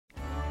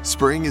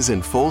Spring is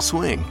in full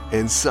swing,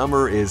 and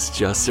summer is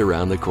just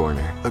around the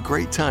corner. A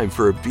great time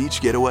for a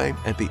beach getaway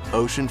at the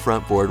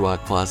Oceanfront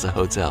Boardwalk Plaza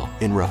Hotel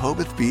in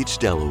Rehoboth Beach,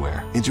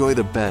 Delaware. Enjoy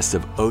the best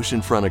of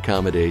oceanfront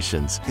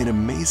accommodations and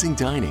amazing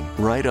dining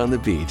right on the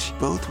beach,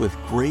 both with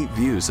great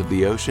views of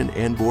the ocean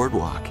and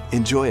boardwalk.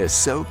 Enjoy a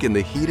soak in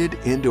the heated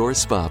indoor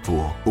spa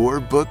pool,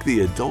 or book the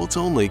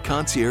adults-only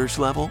concierge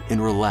level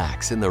and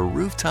relax in the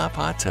rooftop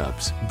hot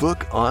tubs.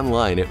 Book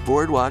online at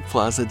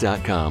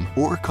boardwalkplaza.com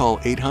or call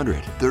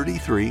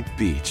 800-33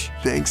 Beach.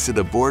 Thanks to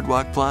the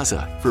Boardwalk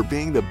Plaza for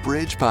being the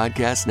Bridge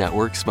Podcast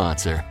Network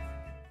sponsor.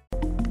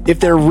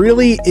 If there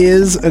really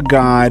is a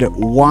God,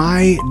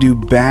 why do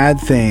bad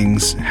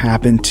things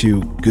happen to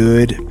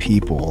good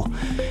people?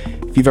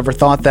 If you've ever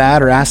thought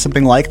that or asked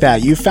something like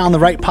that, you've found the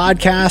right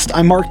podcast.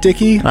 I'm Mark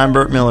Dickey. And I'm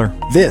Burt Miller.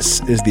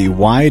 This is the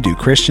Why Do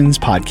Christians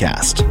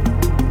podcast.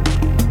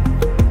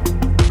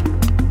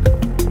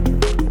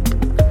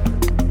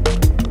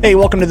 Hey,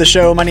 welcome to the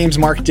show. My name's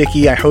Mark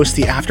Dickey. I host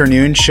the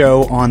afternoon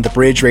show on the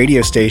Bridge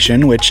radio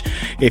station, which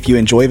if you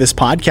enjoy this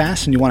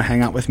podcast and you want to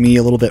hang out with me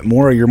a little bit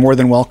more, you're more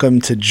than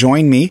welcome to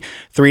join me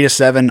 3 to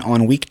 7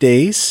 on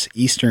weekdays,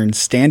 Eastern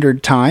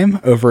Standard Time,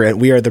 over at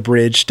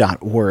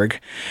wearethebridge.org.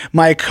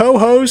 My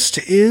co-host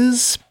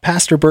is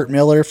Pastor Burt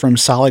Miller from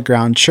Solid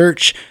Ground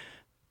Church.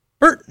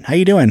 Burt, how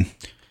you doing?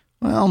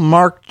 Well,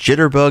 Mark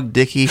Jitterbug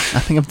Dickey,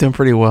 I think I'm doing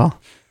pretty well.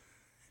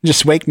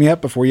 Just wake me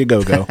up before you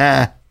go.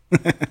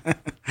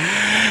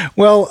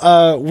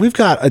 Well, we've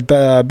got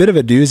a bit of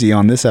a doozy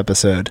on this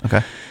episode.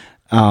 Okay.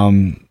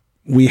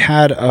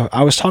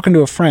 I was talking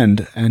to a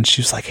friend and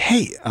she was like,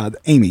 hey,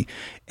 Amy.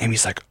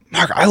 Amy's like,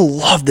 Mark, I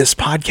love this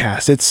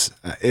podcast.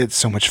 It's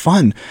so much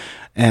fun.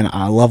 And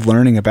I love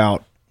learning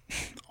about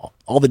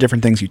all the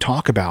different things you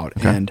talk about.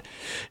 Okay. And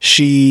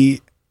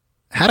she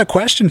had a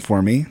question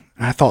for me.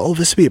 And I thought,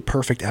 this would be a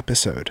perfect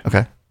episode.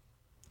 Okay.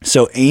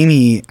 So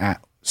Amy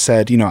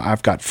said,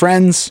 I've got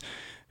friends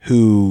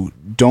who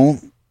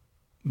don't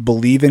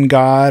believe in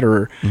God,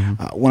 or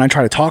when I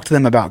try to talk to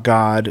them about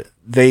God,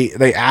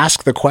 they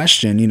ask the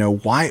question,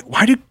 why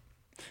do,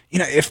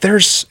 if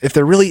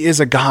there really is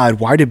a God,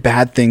 why do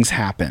bad things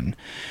happen?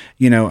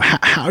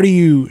 How do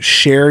you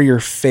share your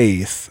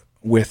faith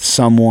with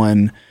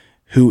someone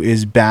who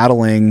is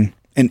battling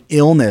an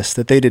illness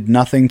that they did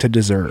nothing to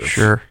deserve?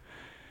 Sure.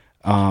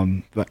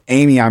 But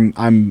Amy,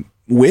 I'm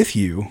with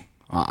you.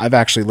 I've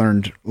actually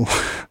learned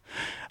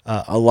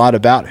a lot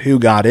about who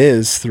God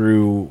is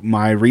through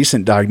my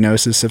recent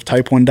diagnosis of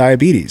type 1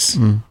 diabetes,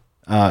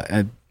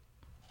 an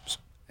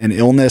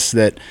illness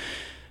that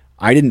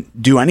I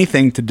didn't do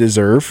anything to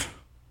deserve.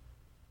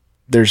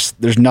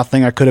 There's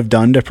nothing I could have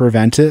done to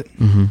prevent it.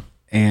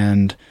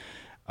 And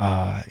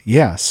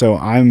so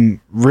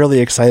I'm really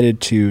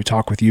excited to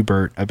talk with you,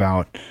 Burt,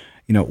 about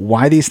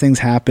why these things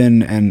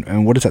happen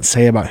and what does that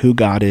say about who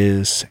God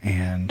is.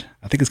 And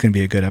I think it's going to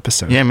be a good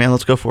episode. Yeah, man,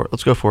 let's go for it.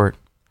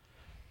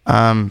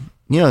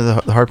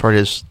 The hard part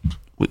is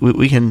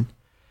we can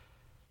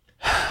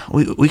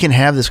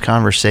have this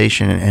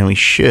conversation, and we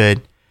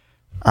should.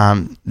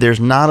 There's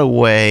not a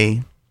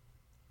way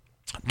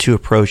to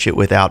approach it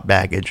without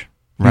baggage,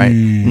 right?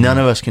 None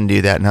of us can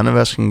do that. None of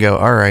us can go,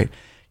 all right,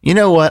 you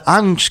know what?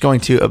 I'm just going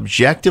to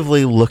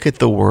objectively look at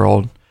the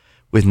world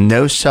with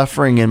no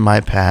suffering in my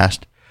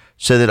past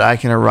so that I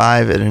can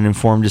arrive at an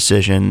informed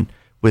decision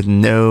with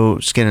no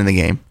skin in the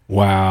game.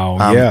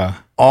 Wow. Yeah.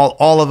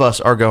 All of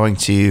us are going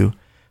to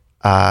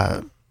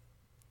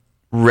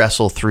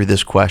wrestle through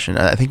this question.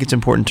 I think it's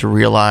important to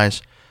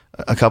realize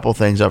a couple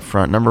things up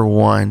front. Number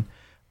one,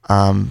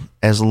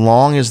 as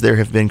long as there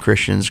have been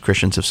Christians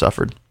have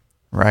suffered,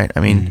 right?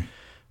 I mean,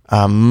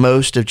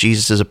 most of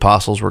Jesus's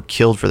apostles were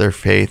killed for their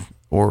faith,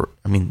 or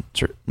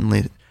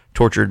certainly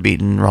tortured,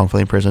 beaten,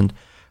 wrongfully imprisoned.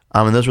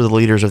 And those were the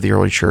leaders of the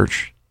early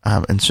church.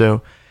 And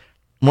so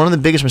one of the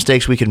biggest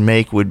mistakes we could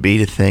make would be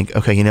to think,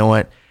 okay, you know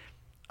what?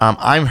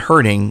 I'm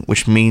hurting,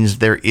 which means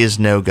there is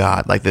no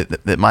God. Like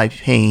that my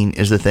pain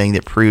is the thing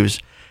that proves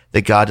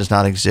that God does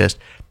not exist.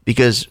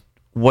 Because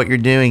what you're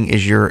doing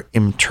is you're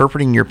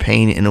interpreting your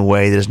pain in a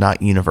way that is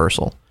not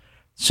universal.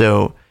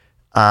 So,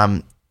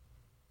 I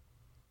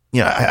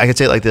could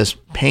say it like this: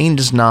 pain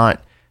does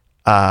not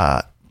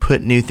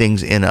put new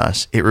things in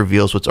us; it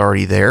reveals what's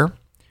already there.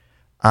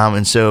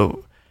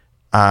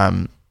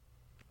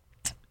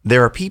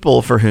 There are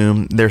people for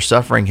whom their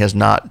suffering has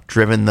not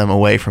driven them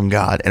away from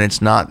God, and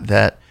it's not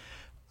that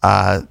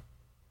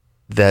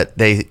that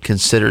they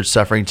considered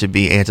suffering to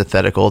be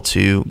antithetical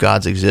to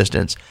God's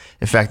existence.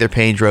 In fact, their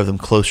pain drove them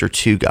closer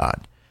to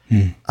God.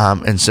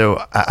 And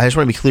so I just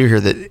want to be clear here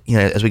that,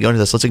 as we go into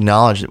this, let's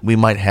acknowledge that we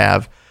might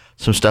have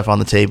some stuff on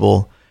the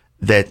table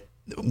that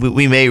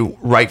we may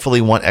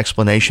rightfully want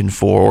explanation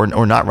for,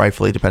 or not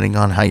rightfully, depending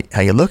on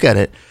how you look at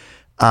it.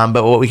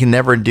 But what we can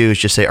never do is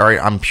just say, all right,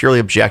 I'm purely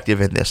objective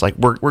in this. Like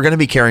we're going to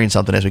be carrying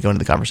something as we go into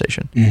the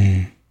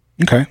conversation.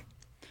 Okay.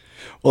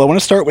 Well, I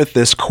want to start with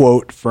this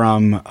quote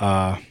from,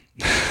 I'll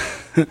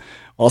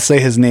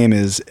say his name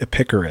is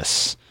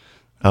Epicurus.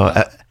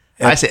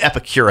 I say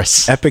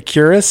Epicurus.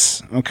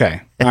 Epicurus?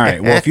 Okay. All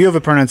right. Well, if you have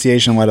a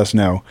pronunciation, let us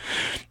know.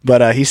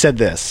 But he said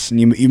this, and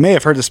you may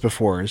have heard this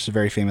before. It's a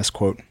very famous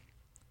quote.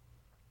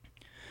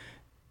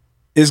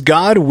 Is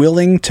God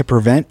willing to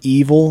prevent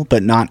evil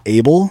but not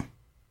able?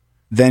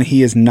 Then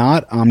he is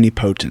not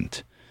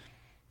omnipotent.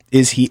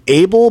 Is he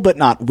able but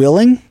not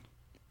willing?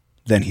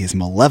 Then he is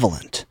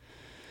malevolent.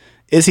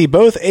 Is he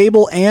both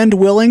able and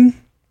willing?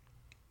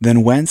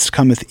 Then whence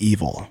cometh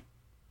evil?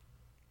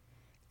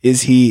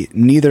 Is he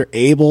neither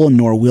able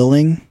nor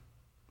willing?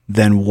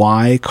 Then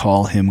why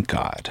call him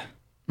God?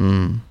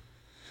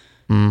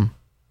 Yeah.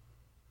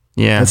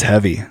 That's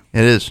heavy.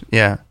 It is,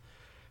 yeah.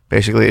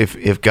 Basically,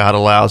 if God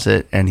allows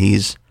it and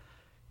he's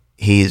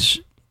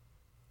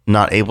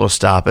not able to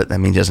stop it, that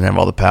means he doesn't have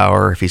all the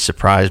power. If he's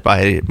surprised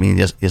by it, it means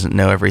he doesn't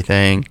know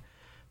everything.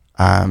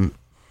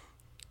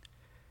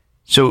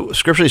 So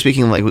scripturally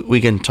speaking, like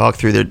we can talk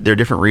through, there are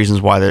different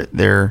reasons why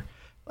they're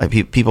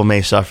like people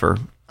may suffer.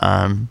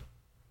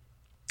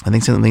 I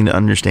think something to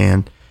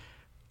understand,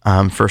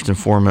 first and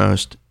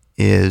foremost,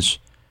 is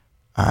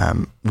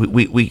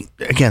we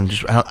again,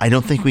 I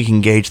don't think we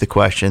can gauge the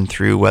question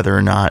through whether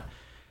or not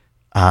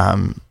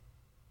God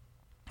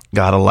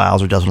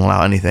allows or doesn't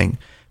allow anything,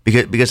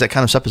 because that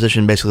kind of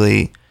supposition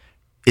basically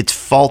it's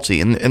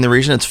faulty, and the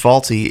reason it's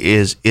faulty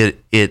is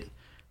it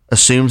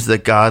assumes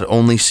that God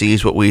only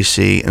sees what we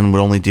see and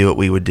would only do what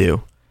we would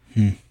do,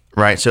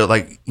 right? So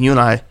like you and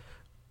I,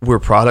 we're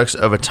products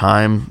of a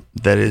time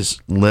that is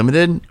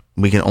limited.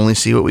 We can only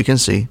see what we can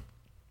see.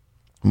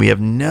 We have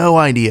no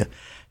idea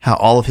how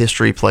all of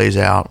history plays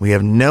out. We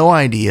have no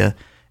idea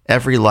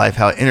every life,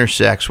 how it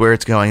intersects, where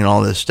it's going, and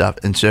all this stuff.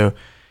 And so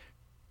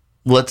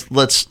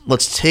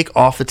let's take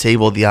off the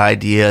table the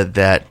idea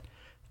that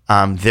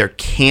there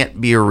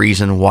can't be a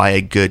reason why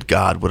a good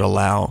God would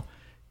allow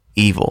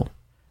evil.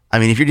 I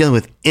mean, if you're dealing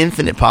with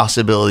infinite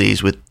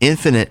possibilities, with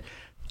infinite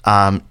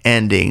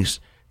endings,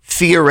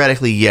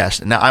 theoretically,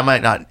 yes. Now, I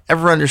might not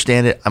ever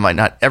understand it. I might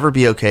not ever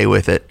be okay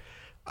with it.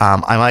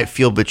 I might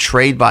feel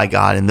betrayed by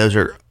God, and those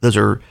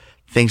are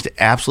things to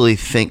absolutely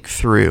think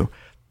through.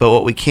 But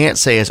what we can't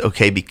say is,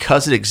 okay,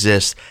 because it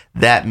exists,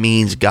 that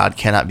means God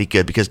cannot be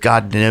good, because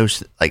God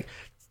knows, like,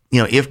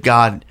 if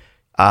God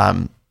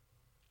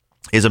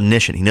is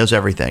omniscient, he knows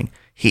everything.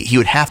 He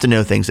would have to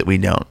know things that we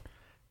don't.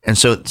 And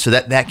so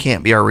that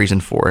can't be our reason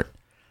for it.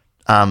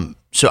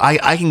 So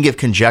I can give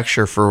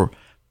conjecture for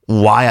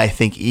why I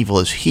think evil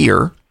is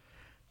here.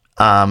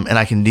 And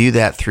I can do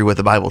that through what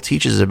the Bible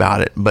teaches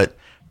about it. But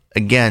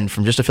again,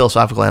 from just a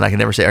philosophical end, I can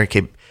never say,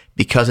 okay,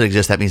 because it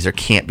exists, that means there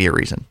can't be a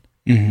reason.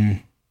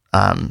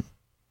 Mm-hmm.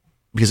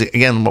 Because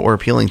again, what we're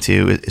appealing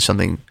to is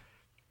something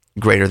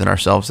greater than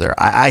ourselves there,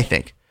 I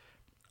think.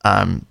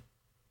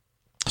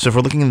 So if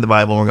we're looking in the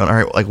Bible and we're going,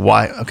 all right, like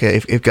why,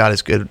 okay, if God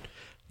is good,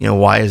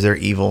 why is there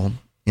evil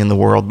in the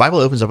world? The Bible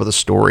opens up with a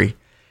story,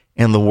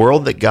 and the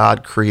world that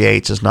God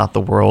creates is not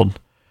the world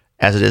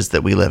as it is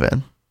that we live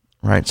in,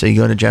 right? So you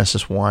go into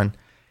Genesis 1,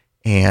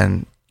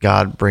 and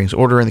God brings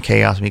order in the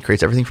chaos, and he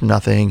creates everything from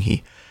nothing.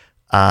 He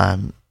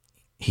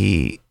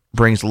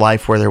brings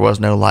life where there was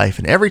no life.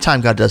 And every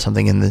time God does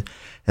something in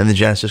the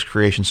Genesis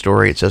creation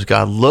story, it says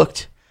God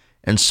looked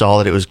and saw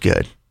that it was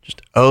good.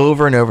 Just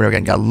over and over and over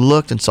again, God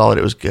looked and saw that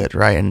it was good,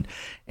 right?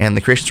 And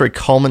the creation story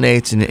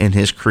culminates in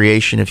his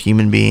creation of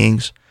human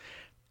beings,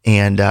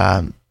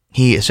 and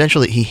he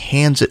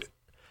hands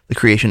the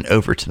creation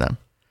over to them.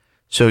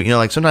 So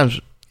like sometimes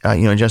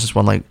in Genesis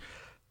 1, like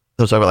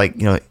they'll talk about like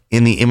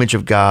in the image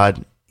of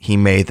God he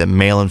made them,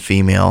 male and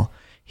female.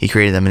 He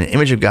created them in the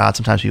image of God.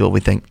 Sometimes we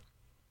think,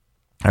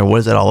 all right, what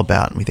is that all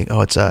about? And we think,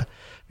 oh, it's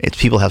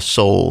people have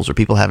souls or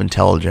people have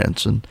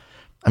intelligence. And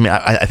I mean,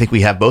 I think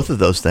we have both of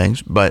those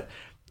things, but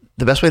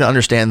the best way to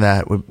understand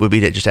that would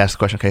be to just ask the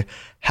question, okay,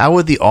 how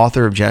would the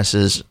author of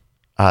Genesis,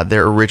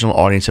 their original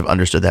audience, have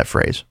understood that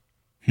phrase,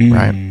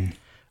 right?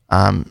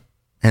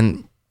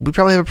 And we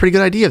probably have a pretty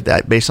good idea of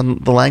that based on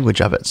the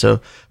language of it.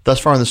 So thus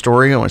far in the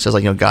story, when it says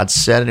like, God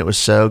said and it was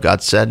so,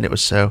 God said and it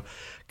was so,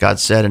 God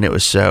said and it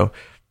was so,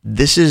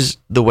 this is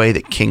the way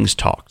that kings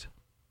talked.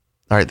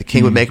 All right, the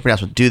king would make a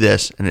pronouncement, do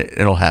this, and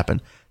it'll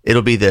happen.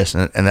 It'll be this,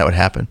 and that would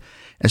happen.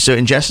 And so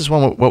in Genesis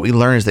 1, what we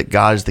learn is that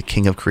God is the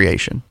king of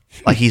creation.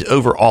 Like he's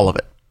over all of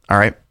it, all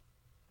right?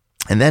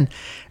 And then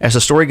as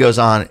the story goes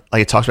on,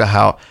 like it talks about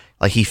how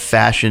like he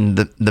fashioned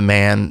the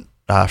man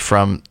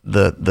from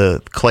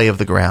the clay of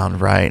the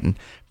ground, right? And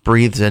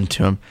breathes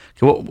into him.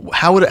 Okay, well,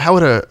 how would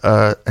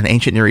an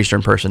ancient Near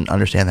Eastern person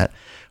understand that?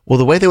 Well,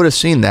 the way they would have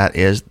seen that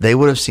is they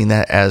would have seen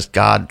that as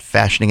God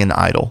fashioning an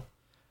idol.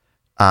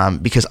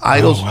 Because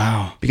idols,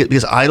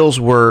 because idols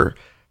were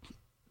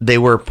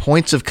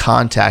points of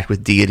contact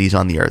with deities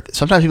on the earth.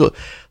 Sometimes people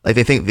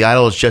they think the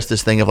idol is just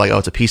this thing of like, oh,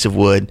 it's a piece of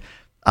wood,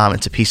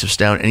 it's a piece of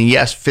stone, and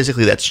yes,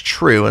 physically that's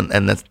true,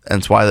 and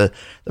that's why the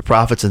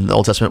prophets in the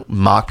Old Testament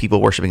mock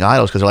people worshiping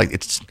idols, because they're like,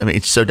 it's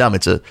so dumb,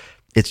 it's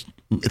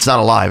not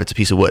alive, it's a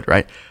piece of wood,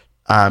 right?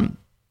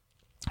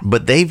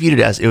 But they viewed it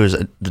as it was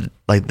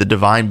like the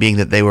divine being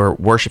that they were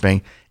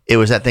worshiping. It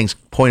was that thing's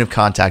point of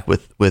contact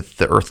with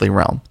the earthly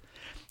realm.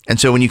 And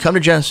so when you come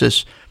to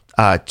Genesis,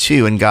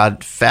 2, and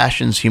God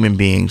fashions human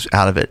beings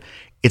out of it.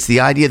 It's the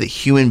idea that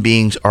human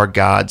beings are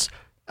God's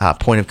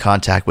point of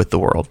contact with the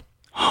world.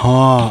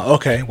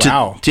 Okay.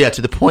 Wow.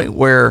 To the point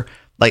where,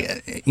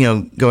 like,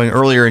 going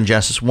earlier in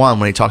Genesis 1,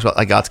 when he talks about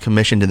like God's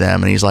commission to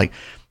them, and he's like,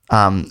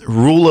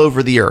 rule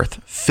over the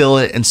earth, fill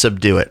it and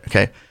subdue it.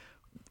 Okay.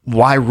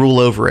 Why rule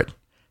over it?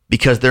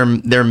 Because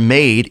they're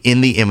made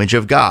in the image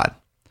of God.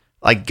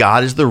 Like,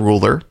 God is the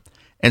ruler.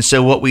 And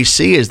so what we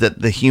see is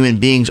that the human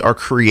beings are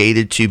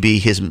created to be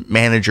his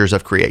managers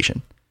of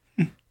creation.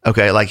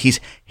 Okay. Like,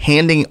 he's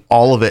handing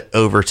all of it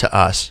over to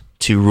us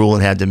to rule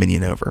and have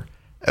dominion over.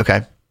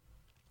 Okay.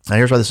 Now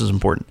here's why this is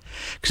important.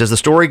 Because as the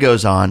story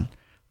goes on,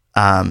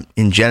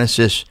 in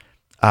Genesis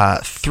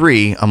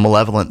 3, a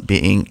malevolent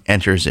being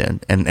enters in,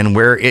 and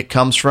where it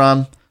comes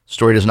from,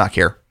 story does not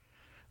care.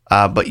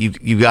 But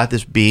you got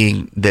this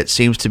being that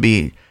seems to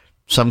be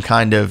some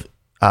kind of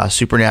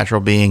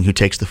supernatural being who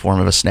takes the form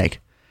of a snake,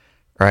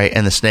 right?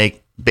 And the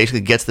snake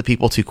basically gets the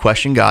people to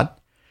question God,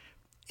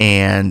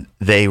 and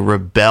they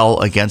rebel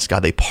against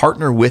God. They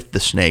partner with the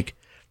snake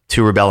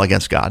to rebel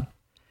against God.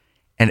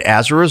 And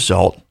as a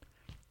result,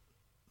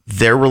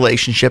 their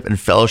relationship and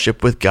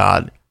fellowship with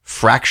God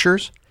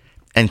fractures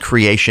and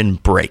creation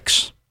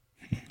breaks.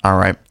 All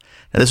right.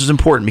 Now, this is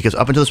important because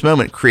up until this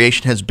moment,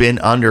 creation has been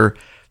under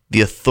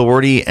the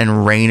authority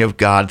and reign of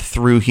God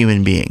through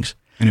human beings.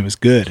 And it was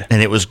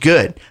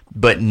good.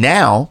 But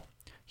now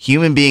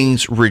human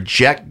beings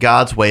reject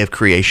God's way of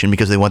creation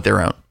because they want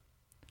their own.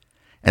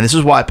 And this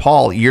is why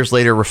Paul, years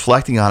later,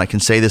 reflecting on it,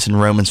 can say this in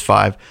Romans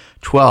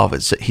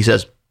 5:12. He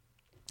says,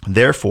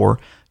 therefore,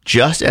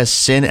 just as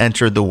sin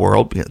entered the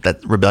world,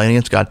 that rebellion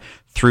against God,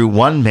 through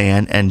one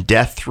man, and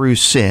death through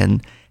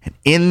sin, and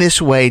in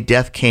this way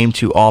death came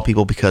to all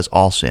people because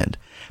all sinned.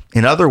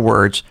 In other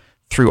words,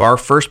 through our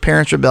first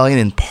parents' rebellion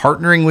and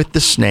partnering with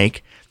the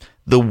snake,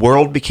 the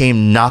world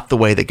became not the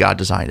way that God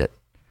designed it.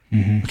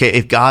 Mm-hmm. Okay,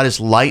 if God is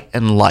light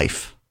and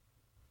life,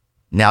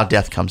 now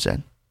death comes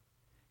in.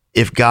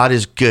 If God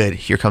is good,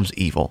 here comes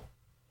evil.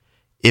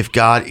 If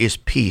God is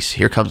peace,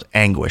 here comes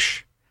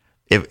anguish.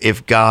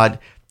 If God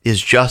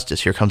is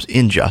justice, here comes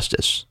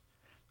injustice.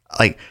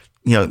 Like,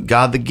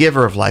 God, the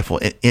giver of life,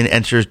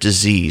 enters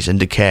disease and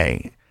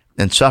decay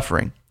and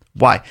suffering.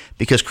 Why?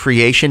 Because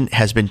creation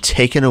has been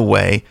taken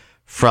away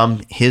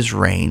from his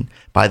reign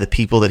by the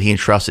people that he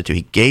entrusted to.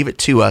 He gave it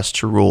to us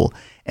to rule,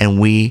 and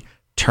we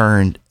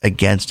turned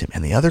against him.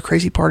 And the other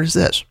crazy part is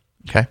this,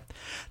 okay?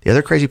 The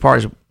other crazy part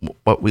is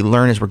what we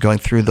learn as we're going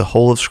through the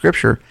whole of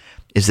Scripture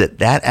is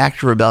that act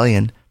of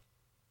rebellion,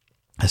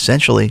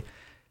 essentially,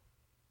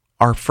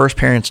 our first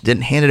parents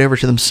didn't hand it over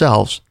to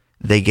themselves.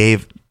 They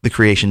gave the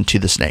creation to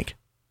the snake.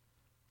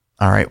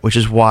 All right, which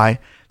is why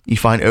you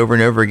find over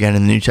and over again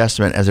in the New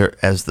Testament,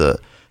 as the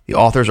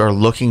authors are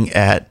looking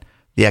at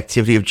the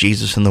activity of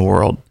Jesus in the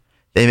world,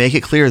 they make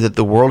it clear that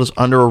the world is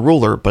under a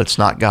ruler, but it's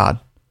not God.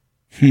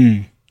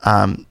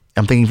 I'm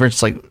thinking, for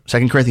instance, like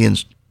 2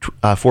 Corinthians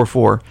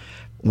 4:4,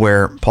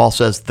 where Paul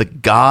says, the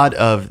God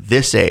of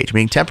this age,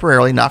 meaning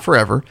temporarily, not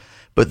forever,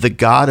 but the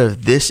God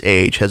of this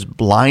age has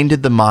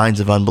blinded the minds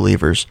of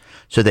unbelievers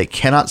so they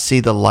cannot see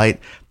the light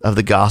of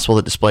the gospel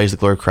that displays the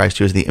glory of Christ,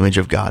 who is the image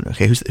of God.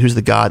 Okay, who's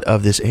the God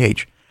of this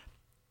age?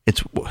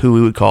 It's who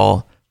we would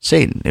call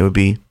Satan. It would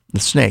be the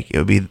snake. It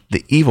would be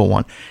the evil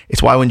one.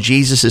 It's why when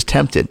Jesus is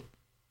tempted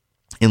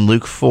in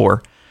Luke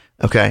 4,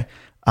 okay,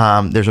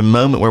 there's a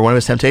moment where one of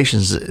his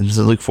temptations in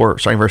Luke 4,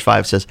 starting verse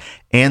 5, says,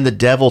 and the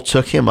devil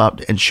took him up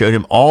and showed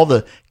him all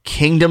the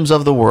kingdoms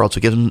of the world. So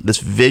it gives him this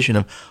vision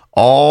of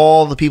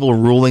all the people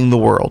ruling the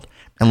world.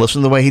 And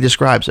listen to the way he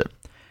describes it.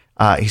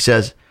 He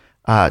says,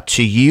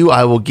 to you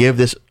I will give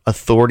this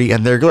authority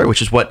and their glory,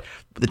 which is what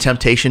the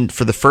temptation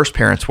for the first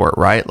parents were,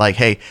 right? Like,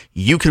 hey,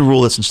 you can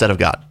rule this instead of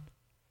God.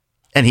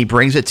 And he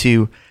brings it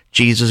to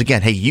Jesus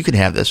again. Hey, you can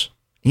have this.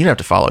 You don't have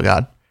to follow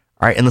God.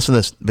 All right, and listen to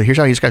this. But here's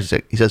how he describes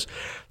it. He says,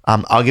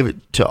 I'll give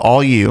it to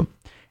all you.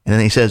 And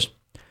then he says,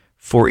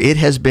 for it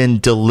has been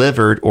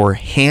delivered or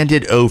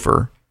handed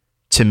over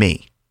to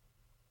me.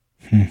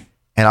 And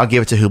I'll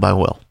give it to whom I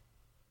will.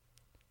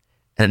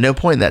 And at no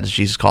point in that does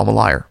Jesus call him a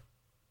liar.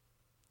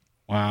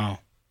 Wow.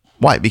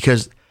 Why?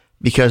 Because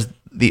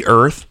the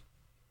earth,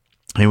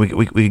 I mean,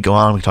 we could go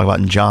on, we talk about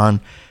in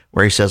John,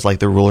 where he says, like,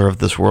 the ruler of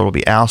this world will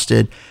be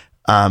ousted.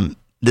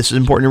 This is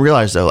important to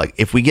realize, though. Like,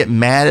 if we get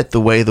mad at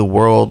the way the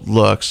world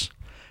looks,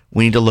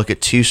 we need to look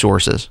at two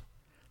sources.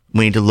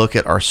 We need to look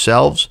at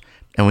ourselves,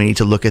 and we need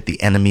to look at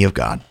the enemy of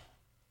God.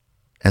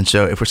 And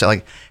so if we're saying,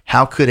 like,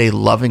 how could a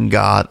loving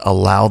God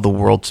allow the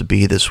world to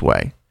be this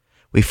way?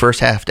 We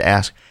first have to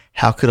ask,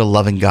 how could a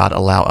loving God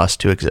allow us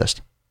to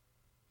exist?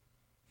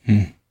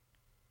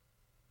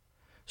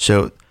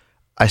 So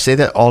I say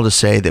that all to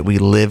say that we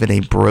live in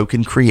a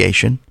broken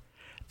creation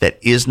that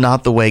is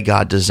not the way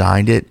God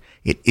designed it.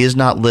 It is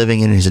not living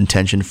in his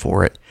intention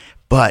for it.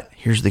 But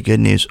here's the good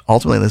news.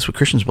 Ultimately, that's what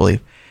Christians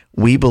believe.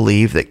 We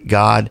believe that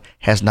God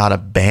has not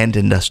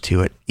abandoned us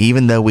to it,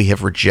 even though we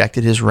have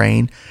rejected his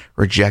reign,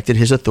 rejected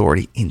his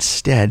authority.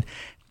 Instead,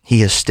 he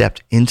has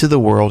stepped into the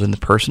world in the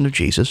person of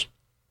Jesus.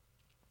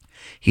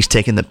 He's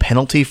taken the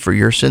penalty for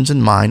your sins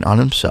and mine on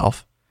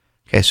himself.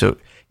 Okay, so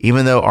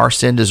even though our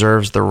sin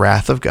deserves the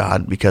wrath of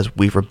God because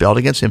we've rebelled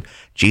against him,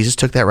 Jesus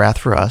took that wrath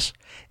for us.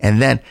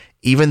 And then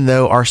even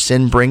though our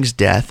sin brings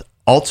death,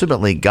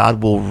 ultimately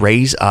God will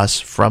raise us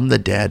from the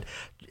dead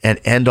and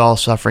end all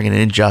suffering and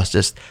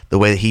injustice the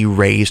way that he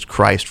raised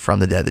Christ from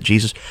the dead, that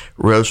Jesus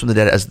rose from the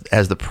dead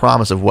as the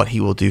promise of what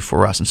he will do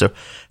for us. And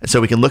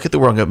so we can look at the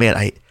world and go, man,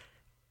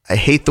 I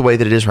hate the way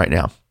that it is right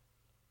now.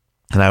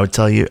 And I would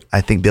tell you,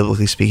 I think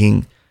biblically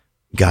speaking,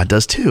 God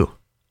does too.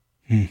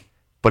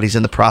 But he's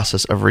in the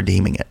process of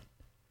redeeming it.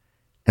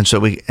 And so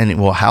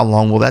how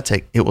long will that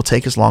take? It will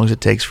take as long as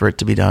it takes for it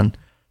to be done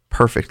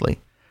perfectly.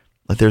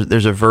 Like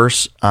there's a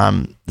verse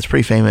that's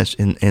pretty famous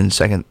in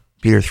 2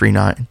 Peter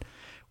 3:9,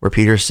 where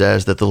Peter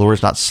says that the Lord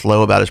is not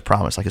slow about his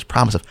promise, like his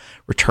promise of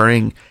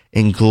returning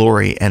in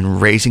glory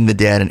and raising the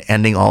dead and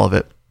ending all of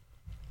it.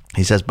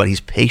 He says, but he's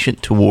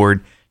patient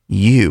toward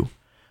you,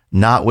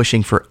 not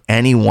wishing for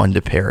anyone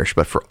to perish,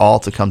 but for all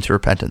to come to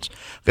repentance.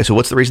 Okay, so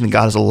what's the reason that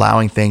God is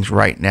allowing things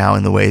right now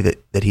in the way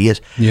that he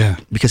is? Yeah.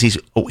 Because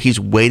he's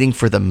waiting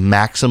for the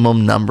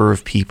maximum number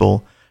of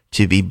people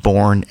to be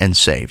born and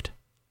saved.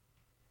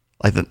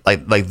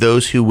 Like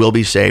those who will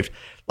be saved,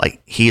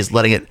 like he is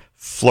letting it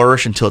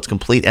flourish until it's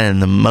complete, and in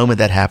the moment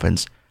that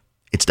happens,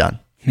 it's done.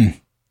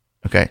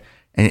 Okay,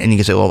 and you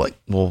can say,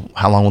 well,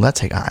 how long will that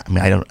take? I mean,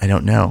 I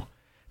don't know,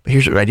 but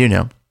here's what I do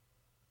know.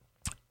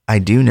 I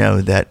do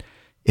know that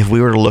if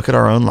we were to look at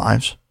our own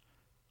lives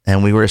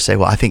and we were to say,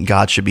 well, I think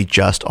God should be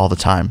just all the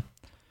time,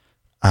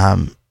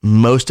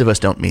 most of us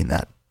don't mean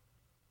that,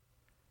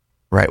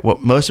 right?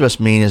 What most of us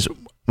mean is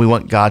we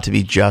want God to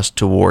be just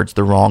towards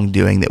the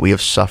wrongdoing that we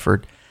have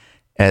suffered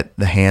at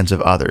the hands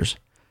of others.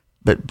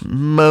 But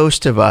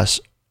most of us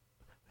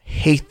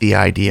hate the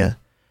idea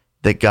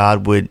that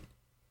God would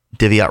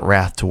divvy out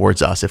wrath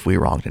towards us if we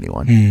wronged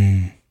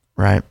anyone,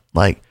 right?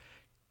 Like,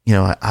 you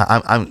know,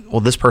 well,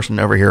 this person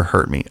over here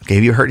hurt me. Okay,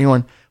 have you hurt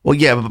anyone? Well,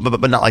 yeah,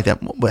 but not like that.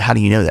 But how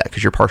do you know that?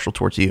 Because you're partial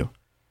towards you,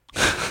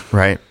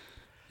 right?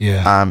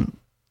 Yeah.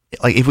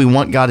 Like if we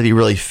want God to be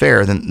really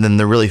fair, then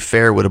the really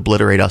fair would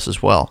obliterate us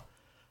as well.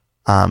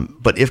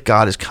 But if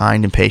God is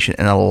kind and patient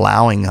and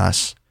allowing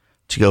us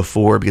to go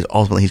forward because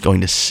ultimately he's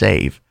going to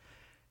save,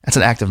 that's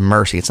an act of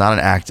mercy. It's not an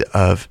act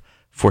of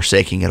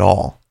forsaking at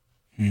all.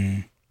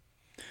 I'm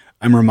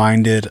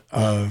reminded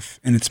of,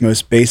 in its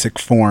most basic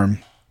form,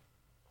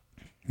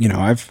 you know,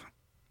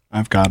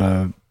 I've got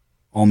a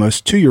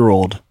almost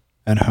 2-year-old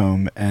at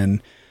home,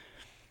 and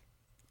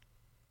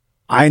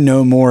I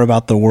know more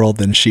about the world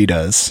than she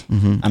does,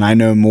 and I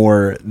know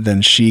more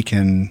than she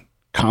can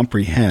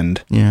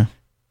comprehend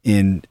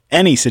in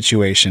any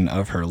situation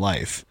of her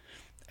life.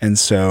 And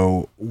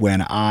so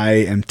when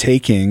I'm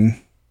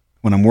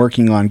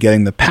working on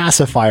getting the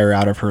pacifier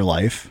out of her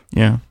life,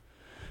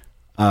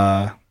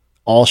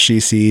 all she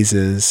sees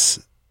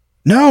is,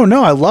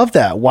 no, I love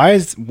that. Why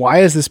is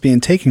this being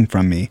taken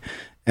from me?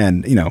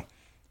 And, you know,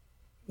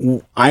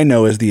 I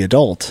know as the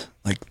adult,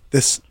 like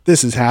this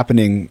is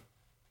happening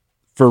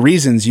for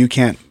reasons you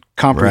can't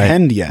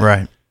comprehend yet.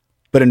 Right.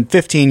 But in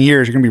 15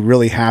 years, you're going to be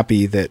really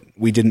happy that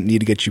we didn't need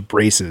to get you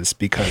braces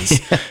because,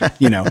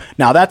 you know,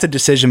 now that's a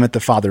decision that the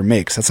Father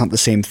makes. That's not the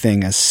same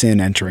thing as sin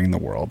entering the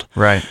world.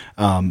 Right.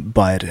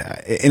 But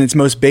in its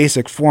most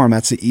basic form,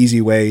 that's the easy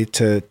way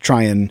to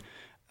try and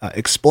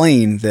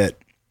explain that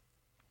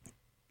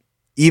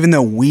even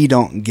though we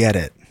don't get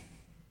it,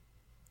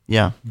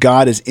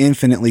 God is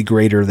infinitely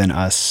greater than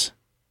us.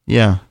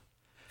 Yeah.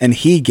 And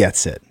he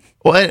gets it.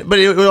 Well, but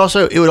it would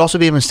also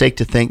be a mistake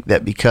to think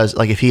that because,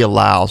 like, if he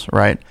allows,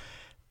 right,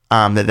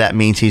 that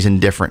means he's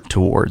indifferent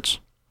towards.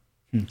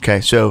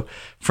 Okay, so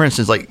for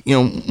instance, like, you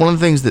know, one of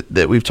the things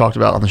that we've talked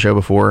about on the show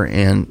before,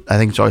 and I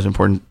think it's always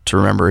important to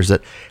remember, is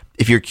that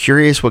if you're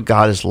curious what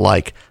God is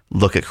like,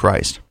 look at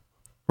Christ,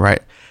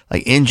 right?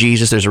 Like in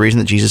Jesus, there's a reason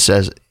that Jesus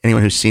says,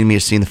 anyone who's seen me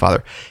has seen the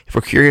Father. If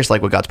we're curious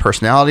like what God's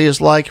personality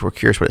is like, if we're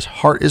curious what his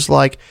heart is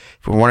like,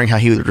 if we're wondering how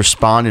he would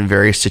respond in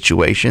various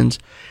situations,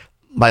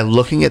 by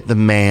looking at the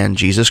man,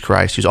 Jesus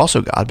Christ, who's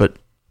also God, but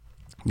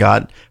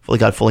God,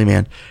 fully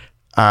man,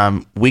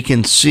 we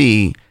can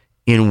see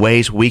in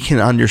ways we can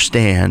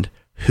understand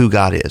who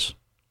God is,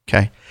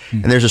 okay?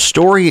 And there's a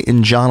story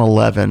in John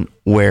 11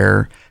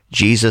 where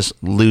Jesus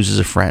loses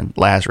a friend,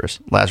 Lazarus.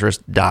 Lazarus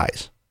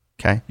dies,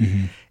 okay?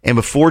 And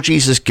before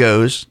Jesus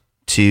goes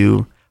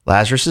to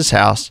Lazarus's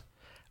house,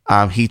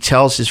 he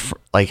tells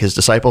his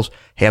disciples,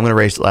 hey, I'm going to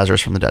raise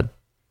Lazarus from the dead,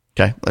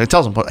 okay? And he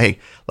tells them, hey,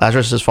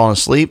 Lazarus has fallen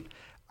asleep.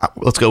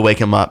 Let's go wake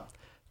him up.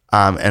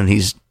 And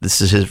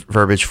this is his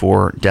verbiage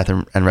for death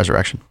and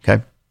resurrection,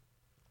 okay?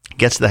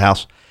 Gets to the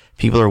house.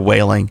 People are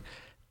wailing,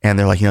 and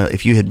they're like, you know,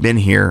 if you had been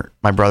here,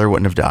 my brother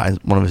wouldn't have died.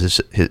 One of his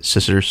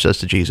sisters says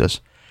to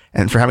Jesus.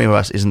 And for how many of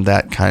us isn't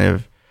that kind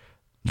of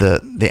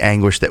the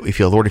anguish that we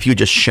feel? Lord, if you had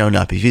just shown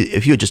up, if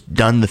you had just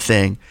done the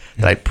thing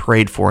that I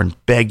prayed for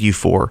and begged you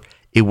for,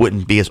 it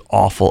wouldn't be as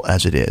awful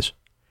as it is.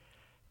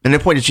 And the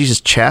point is, Jesus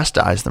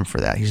chastised them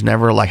for that. He's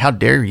never like, how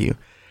dare you?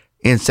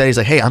 Instead, he's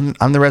like, hey,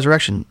 I'm the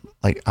resurrection.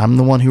 Like, I'm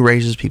the one who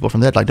raises people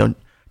from the dead. Like,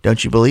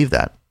 don't you believe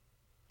that?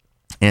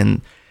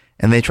 And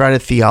they try to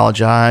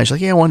theologize,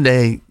 like, yeah, one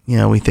day,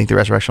 we think the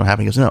resurrection will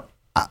happen. He goes, no,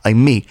 like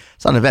me.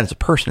 It's not an event, it's a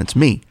person, it's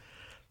me.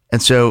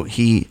 And so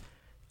he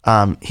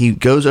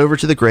goes over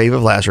to the grave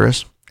of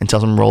Lazarus and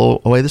tells him,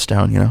 roll away the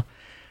stone, And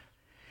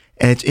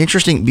it's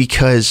interesting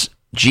because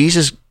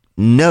Jesus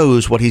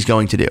knows what he's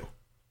going to do.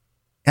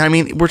 And I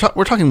mean, we're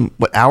talking,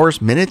 what,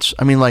 hours, minutes?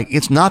 I mean, like,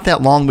 it's not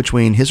that long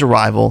between his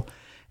arrival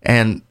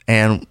and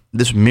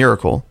this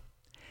miracle.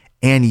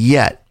 And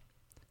yet,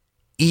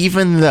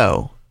 even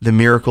though the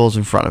miracle is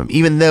in front of him,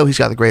 even though he's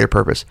got the greater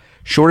purpose,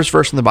 shortest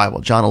verse in the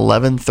Bible, John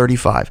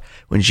 11:35,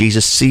 when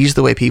Jesus sees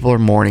the way people are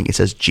mourning, it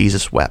says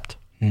Jesus wept,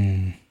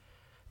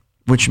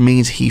 which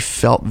means he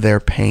felt their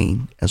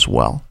pain as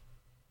well.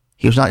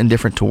 He was not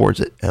indifferent towards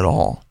it at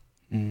all.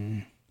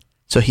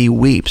 So he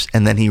weeps,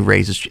 and then he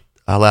raises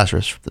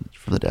Lazarus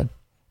from the dead.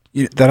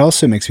 That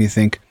also makes me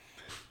think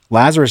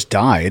Lazarus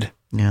died.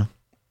 Yeah.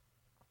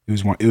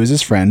 It was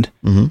his friend.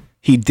 Mm-hmm.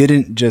 He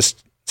didn't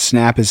just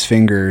snap his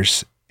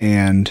fingers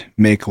and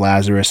make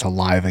Lazarus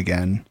alive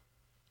again.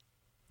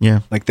 Yeah.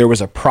 Like, there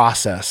was a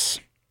process.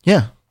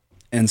 Yeah.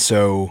 And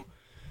so,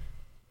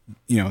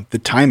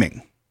 the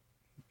timing,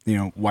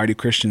 why do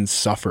Christians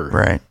suffer?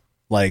 Right.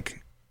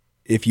 Like,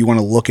 if you want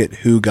to look at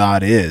who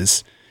God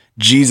is,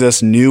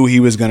 Jesus knew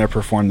he was going to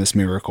perform this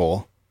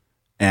miracle.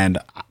 And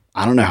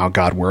I don't know how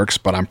God works,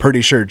 but I'm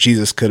pretty sure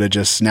Jesus could have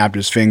just snapped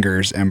his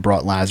fingers and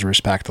brought Lazarus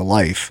back to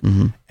life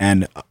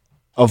and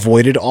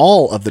avoided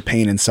all of the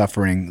pain and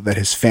suffering that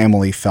his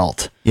family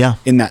felt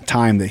in that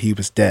time that he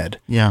was dead.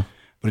 Yeah.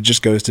 But it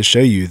just goes to show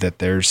you that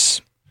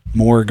there's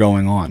more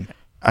going on.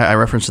 I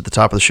referenced at the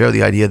top of the show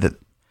the idea that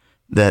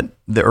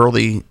the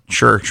early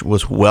church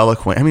was well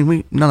acquainted. I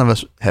mean, none of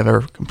us have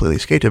ever completely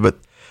escaped it, but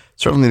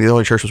certainly the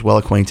early church was well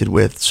acquainted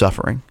with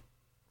suffering,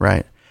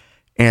 right?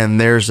 And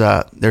there's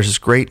this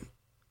great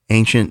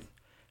ancient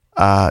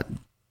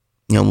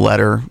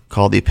letter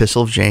called the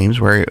Epistle of James,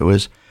 where it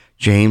was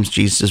James,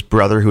 Jesus'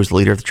 brother, who was the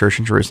leader of the church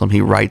in Jerusalem.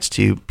 He writes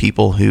to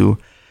people who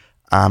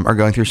are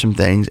going through some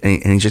things,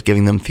 and he's just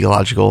giving them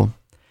theological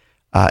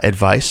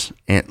advice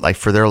and like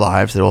for their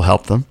lives that will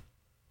help them.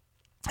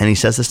 And he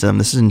says this to them.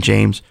 This is in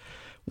James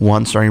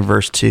 1, starting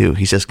verse 2.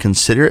 He says,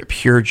 "Consider it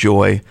pure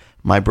joy,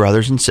 my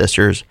brothers and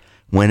sisters,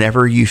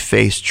 whenever you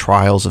face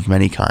trials of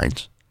many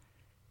kinds."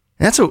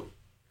 And that's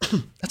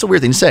a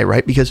weird thing to say,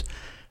 right? Because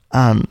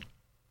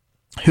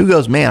who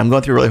goes, man, I'm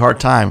going through a really hard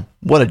time.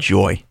 What a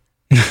joy.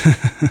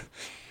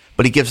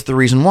 But he gives the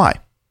reason why.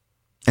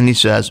 And he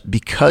says,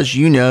 because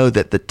you know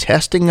that the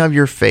testing of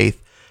your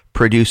faith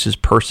produces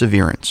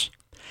perseverance.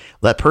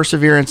 Let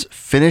perseverance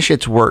finish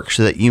its work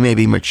so that you may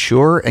be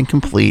mature and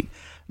complete,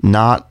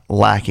 not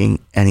lacking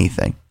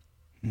anything.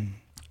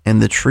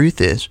 And the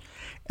truth is,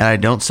 and I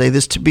don't say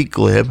this to be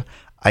glib,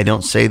 I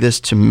don't say this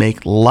to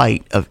make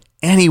light of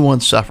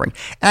anyone's suffering.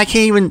 And I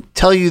can't even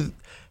tell you,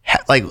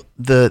 like,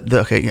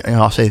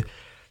 I'll say,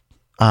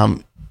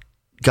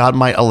 God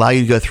might allow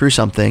you to go through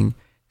something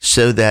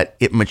so that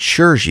it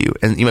matures you.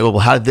 And you might go, well,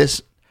 how did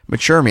this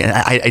mature me? And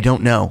I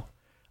don't know.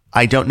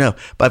 I don't know.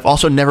 But I've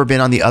also never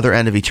been on the other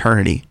end of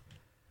eternity.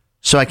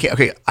 So I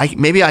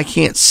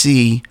can't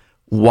see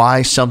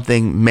why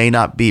something may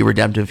not be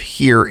redemptive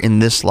here in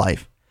this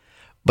life.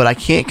 But I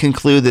can't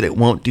conclude that it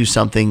won't do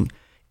something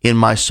in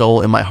my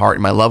soul, in my heart,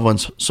 in my loved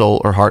one's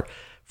soul or heart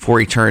for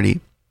eternity,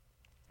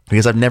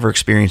 because I've never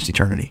experienced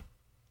eternity.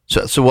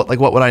 So what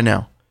would I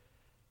know?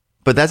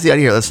 But that's the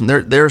idea. Listen,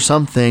 there are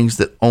some things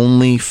that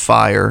only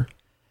fire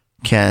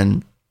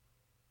can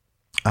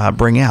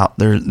bring out.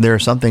 There are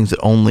some things that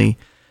only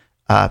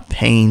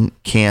pain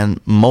can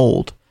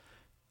mold.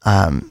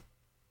 But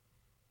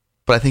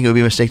I think it would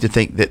be a mistake to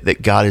think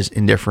that God is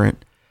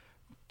indifferent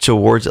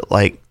towards it.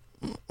 Like,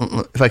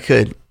 if I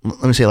could,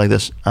 let me say it like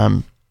this.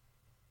 I've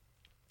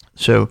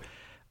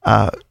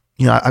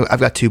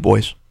got two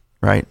boys,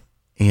 right?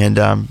 And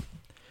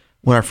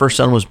when our first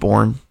son was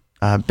born,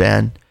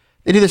 Ben,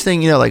 they do this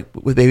thing, like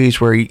with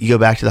babies where you go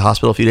back to the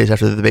hospital a few days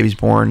after the baby's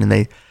born, and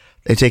they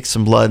take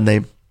some blood and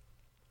they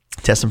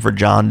test them for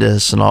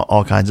jaundice and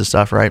all kinds of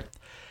stuff, right?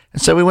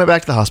 And so we went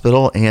back to the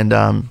hospital,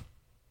 and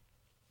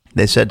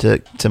they said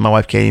to my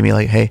wife Katie and me,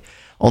 like, hey,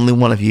 only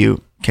one of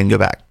you can go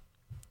back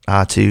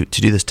to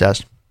do this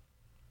test.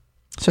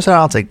 So I said,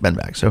 I'll take Ben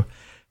back. So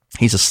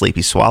he's asleep,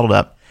 he's swaddled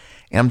up,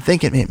 and I'm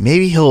thinking, man,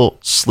 maybe he'll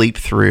sleep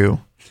through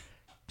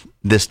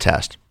this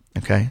test.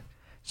 Okay,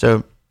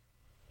 so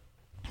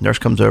nurse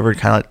comes over,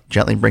 kind of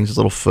gently brings his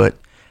little foot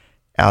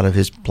out of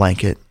his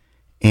blanket,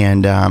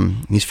 and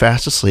he's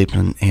fast asleep,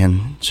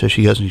 and so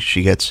she goes and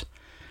she gets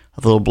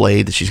a little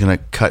blade that she's going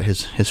to cut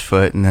his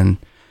foot and then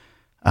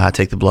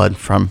take the blood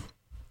from.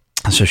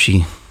 So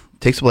she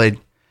takes the blade,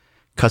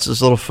 cuts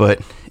his little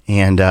foot,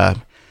 and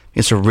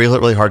it's really,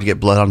 really hard to get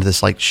blood onto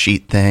this like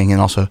sheet thing,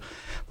 and also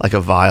like a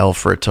vial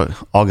for it to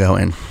all go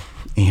in.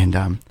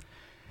 And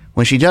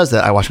when she does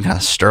that, I watch him kind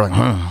of stir like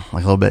a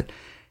little bit,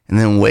 and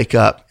then wake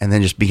up and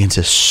then just begin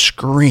to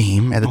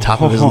scream at the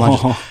top of his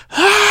lungs,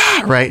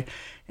 right?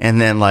 And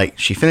then like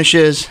she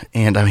finishes,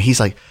 and he's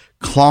like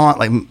clawing,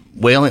 like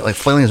wailing, like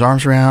flailing his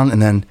arms around,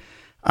 and then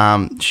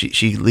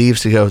She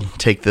leaves to go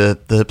take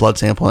the blood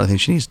sample, and I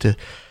think she needs to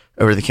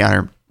over the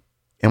counter.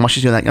 And while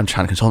she's doing that, I'm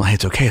trying to console her. Hey,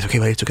 it's okay,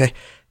 buddy, it's okay.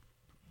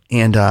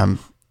 And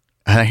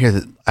I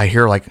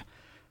hear like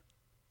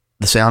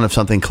the sound of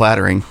something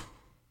clattering,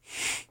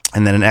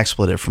 and then an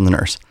expletive from the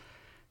nurse.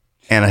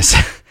 And I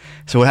said,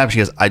 "So what happened?" She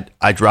goes,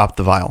 "I dropped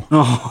the vial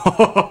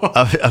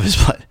of his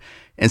blood."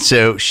 And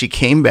so she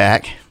came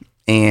back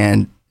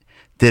and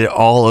did it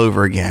all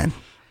over again.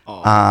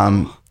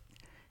 And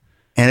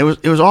it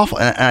was awful.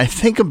 And I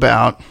think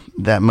about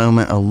that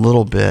moment a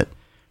little bit,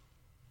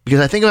 because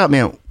I think about,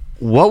 man,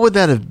 what would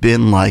that have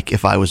been like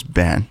if I was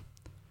Ben?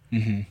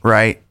 Mm-hmm.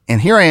 Right?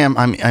 And here I am.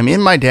 I'm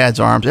in my dad's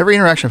arms. Every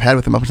interaction I've had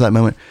with him up until that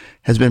moment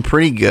has been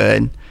pretty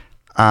good.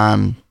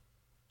 And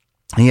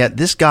yet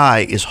this guy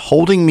is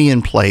holding me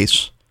in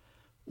place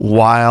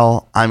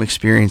while I'm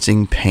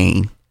experiencing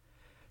pain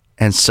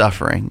and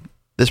suffering.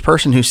 This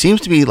person who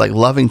seems to be like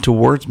loving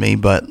towards me,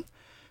 but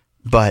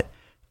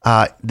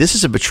this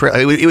is a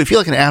betrayal. It would feel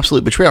like an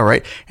absolute betrayal,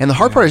 right? And the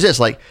hard part is this: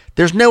 like,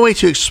 there's no way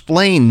to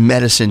explain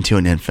medicine to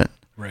an infant.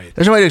 Right.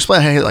 There's no way to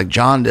explain how, like,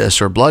 jaundice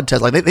or blood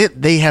test. Like,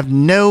 they have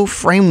no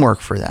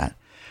framework for that,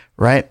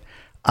 right?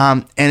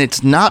 And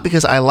it's not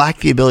because I lack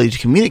the ability to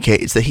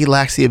communicate; it's that he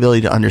lacks the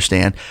ability to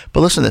understand.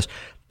 But listen to this: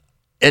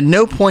 at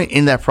no point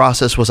in that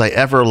process was I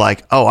ever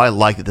like, "Oh, I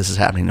like that this is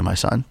happening to my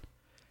son."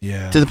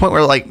 Yeah. To the point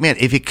where, like, man,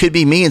 if it could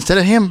be me instead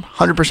of him,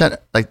 100%,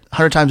 like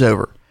 100 times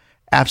over.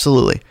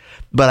 Absolutely.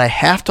 But I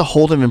have to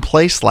hold him in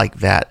place like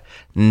that,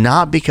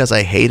 not because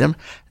I hate him,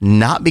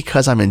 not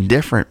because I'm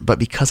indifferent, but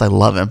because I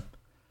love him.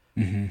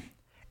 Mm-hmm.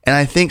 And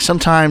I think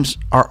sometimes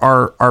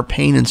our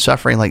pain and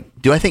suffering,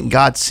 like, do I think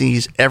God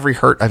sees every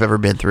hurt I've ever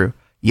been through?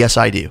 Yes,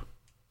 I do.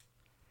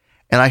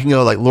 And I can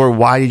go like, Lord,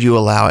 why did you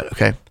allow it?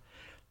 Okay.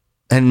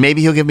 And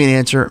maybe he'll give me an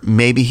answer.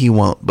 Maybe he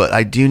won't. But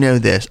I do know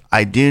this.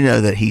 I do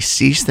know that he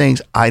sees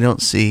things I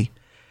don't see,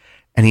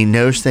 and he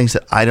knows things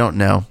that I don't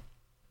know.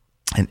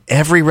 And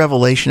every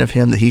revelation of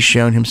him that he's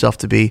shown himself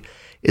to be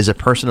is a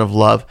person of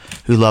love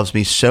who loves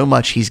me so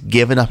much he's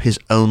given up his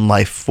own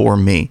life for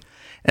me.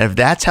 And if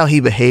that's how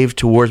he behaved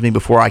towards me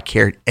before I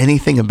cared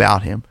anything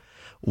about him,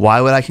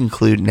 why would I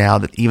conclude now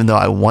that even though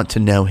I want to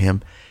know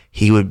him,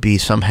 he would be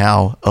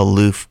somehow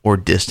aloof or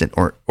distant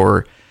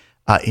or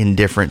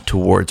indifferent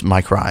towards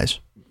my cries?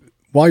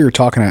 While you're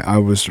talking, I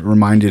was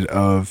reminded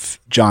of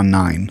John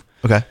 9.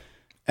 Okay.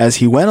 As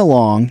he went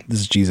along,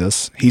 this is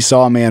Jesus, he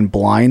saw a man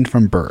blind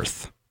from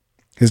birth.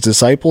 His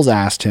disciples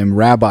asked him,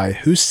 "Rabbi,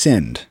 who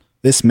sinned,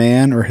 this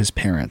man or his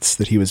parents,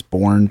 that he was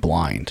born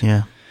blind?"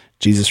 Yeah.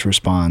 Jesus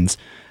responds,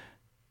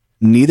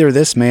 "Neither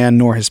this man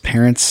nor his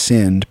parents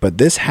sinned, but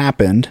this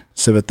happened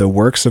so that the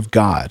works of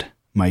God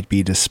might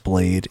be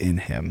displayed in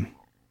him."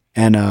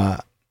 And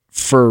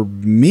for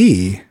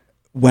me,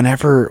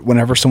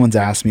 whenever someone's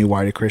asked me,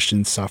 why do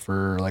Christians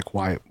suffer, like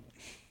why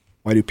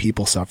do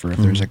people suffer if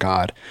there's a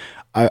God,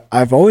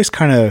 I've always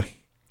kind of,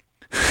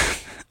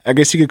 I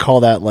guess you could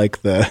call that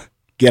like the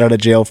get out of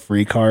jail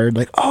free card.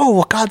 Like, oh,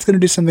 well, God's going to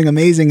do something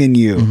amazing in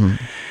you. Mm-hmm.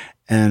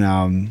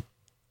 And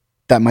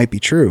that might be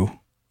true.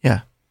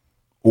 Yeah.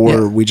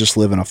 Or we just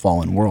live in a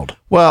fallen world.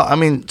 Well, I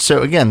mean,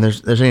 so again,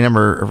 there's any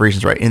number of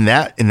reasons, right? In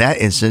that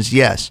instance,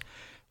 yes,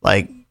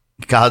 like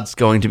God's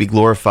going to be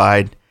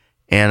glorified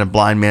and a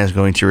blind man is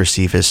going to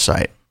receive his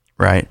sight,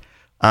 right?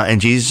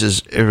 And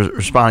Jesus is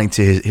responding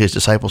to his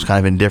disciples' kind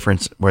of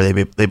indifference, where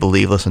they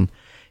believe, listen,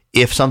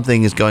 if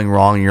something is going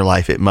wrong in your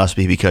life, it must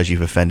be because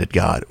you've offended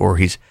God, or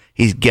he's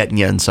getting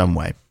you in some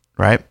way,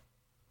 right?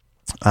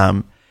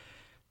 No,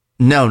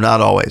 not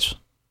always.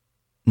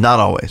 Not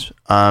always.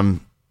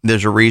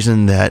 There's a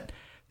reason that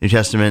New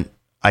Testament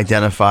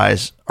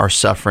identifies our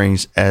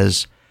sufferings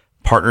as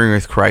partnering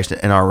with Christ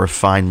and our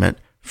refinement,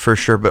 for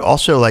sure. But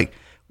also, like,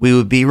 we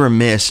would be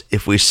remiss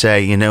if we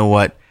say, you know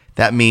what,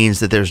 that means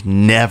that there's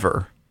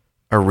never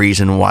a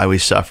reason why we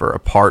suffer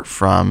apart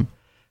from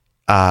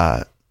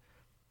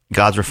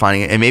God's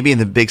refining it. And maybe in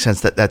the big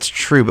sense that's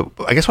true.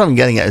 But I guess what I'm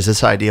getting at is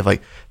this idea of,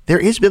 like, there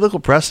is biblical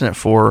precedent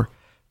for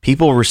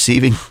people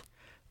receiving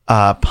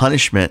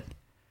punishment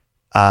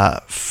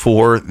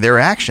for their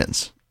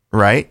actions,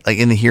 right? Like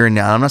in the here and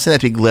now. I'm not saying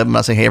that to be glib. I'm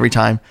not saying, hey, every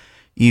time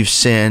you've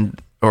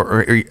sinned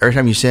or every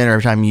time you sin or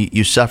every time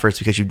you suffer, it's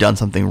because you've done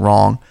something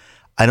wrong.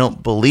 I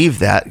don't believe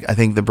that. I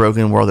think the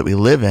broken world that we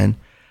live in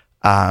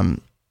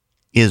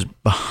is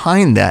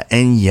behind that.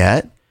 And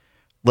yet,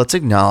 let's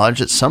acknowledge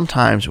that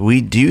sometimes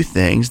we do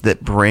things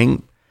that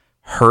bring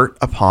hurt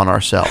upon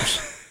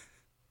ourselves.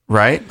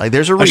 Right? Like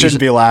there's a reason. I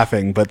shouldn't be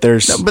laughing, but there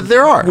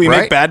are. We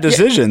make bad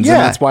decisions, and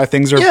that's why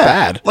things are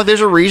bad. Like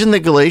there's a reason that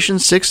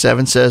Galatians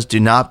 6:7 says, "Do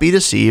not be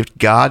deceived.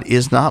 God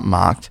is not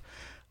mocked.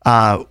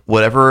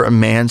 Whatever a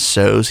man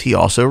sows, he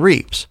also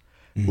reaps."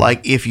 Mm-hmm.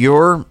 Like if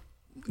you're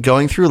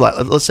going through,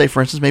 let's say,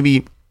 for instance,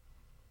 maybe,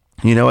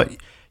 you know what,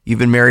 you've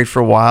been married for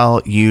a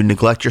while, you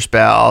neglect your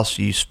spouse,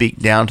 you speak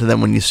down to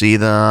them when you see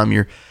them,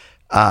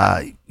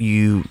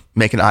 you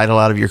make an idol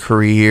out of your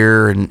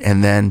career,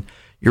 and then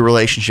your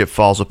relationship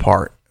falls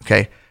apart.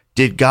 Okay.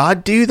 Did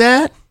God do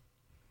that?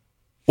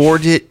 Or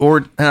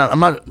I'm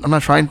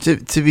not trying to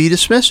be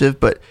dismissive,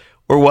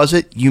 Or was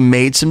it you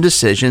made some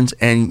decisions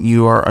and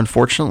you are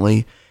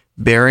unfortunately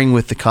bearing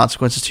with the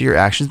consequences to your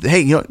actions?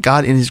 Hey, you know,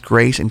 God in his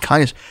grace and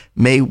kindness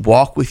may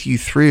walk with you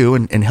through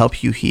and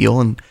help you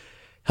heal and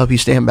help you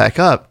stand back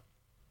up.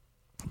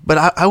 But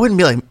I wouldn't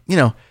be like,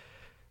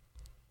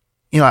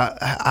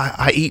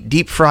 I eat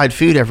deep fried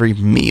food every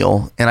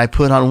meal and I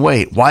put on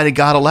weight. Why did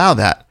God allow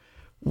that?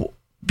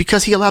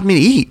 Because he allowed me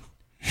to eat.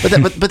 But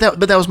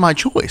that was my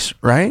choice,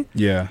 right?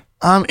 Yeah.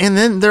 And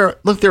then there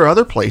are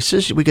other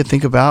places we could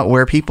think about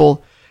where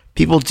people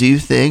do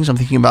things. I'm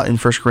thinking about in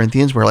 1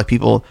 Corinthians where like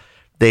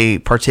they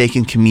partake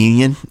in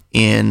communion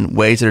in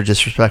ways that are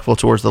disrespectful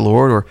towards the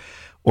Lord,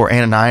 or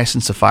Ananias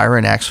and Sapphira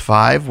in Acts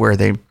 5 where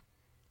they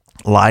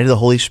lie to the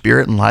Holy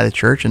Spirit and lie to the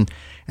church and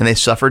they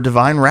suffer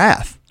divine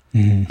wrath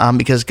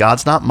because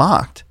God's not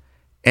mocked.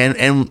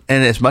 And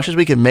as much as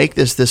we can make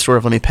this sort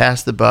of let me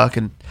pass the buck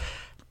and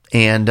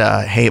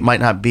hey, it might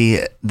not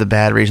be the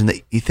bad reason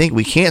that you think,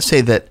 we can't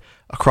say that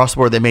across the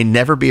board there may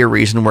never be a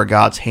reason where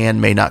God's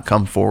hand may not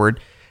come forward,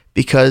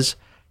 because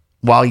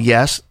while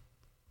yes,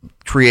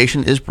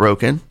 creation is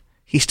broken,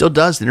 he still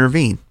does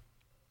intervene.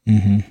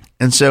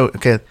 And so,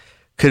 okay,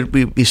 could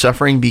we be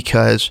suffering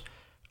because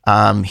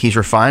he's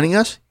refining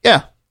us?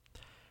 Yeah.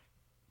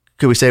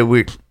 Could we say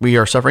we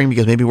are suffering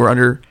because maybe we're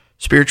under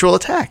spiritual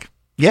attack?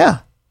 Yeah.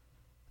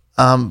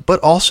 But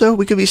also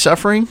we could be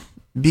suffering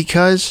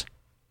because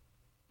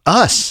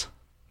us.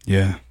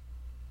 Yeah.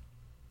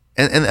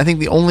 And I think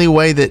the only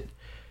way that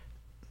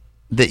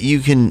you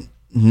can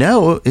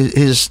know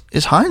is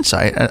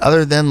hindsight,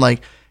 other than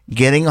like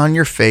getting on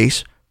your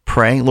face,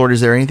 praying, Lord,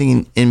 is there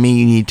anything in me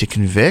you need to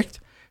convict?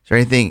 Is there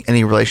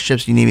any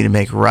relationships you need me to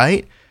make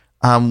right?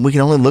 We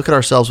can only look at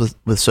ourselves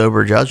with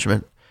sober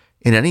judgment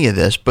in any of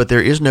this, but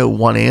there is no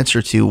one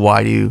answer to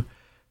why do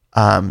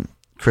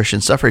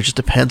Christians suffer. It just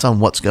depends on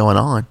what's going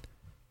on.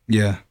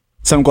 Yeah.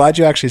 So I'm glad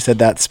you actually said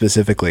that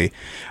specifically,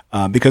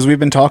 because we've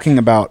been talking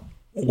about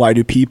why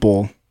do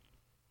people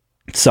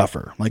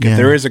suffer? Like if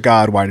there is a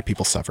God, why do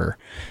people suffer?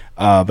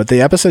 But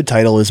the episode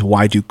title is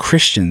Why Do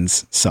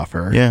Christians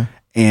Suffer? Yeah.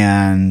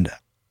 And,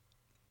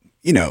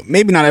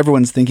 maybe not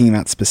everyone's thinking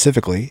that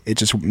specifically. It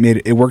just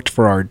it worked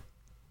for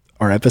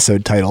our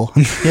episode title.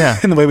 Yeah.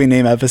 And the way we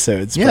name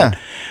episodes. Yeah.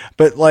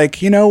 But like,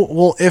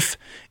 well,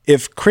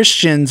 if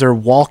Christians are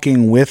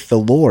walking with the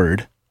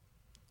Lord,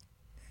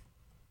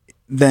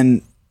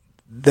 then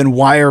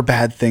why are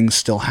bad things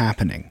still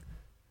happening?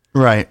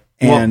 Right.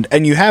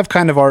 And you have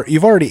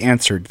you've already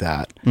answered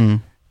that.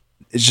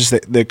 It's just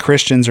that the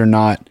Christians are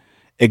not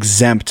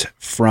exempt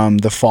from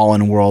the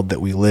fallen world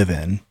that we live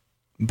in.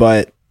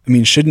 But I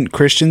mean, shouldn't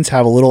Christians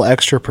have a little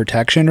extra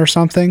protection or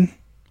something?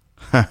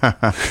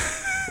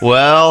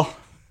 Well,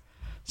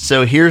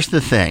 so here's the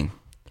thing.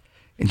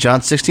 In John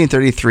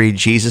 16:33,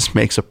 Jesus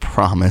makes a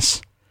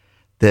promise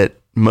that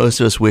most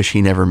of us wish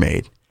he never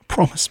made.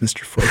 Promise,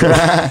 Mr.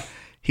 Frodo.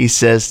 He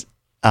says,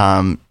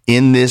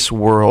 in this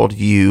world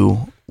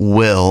you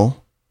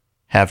will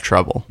have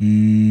trouble.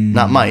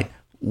 Not might,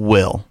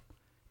 will.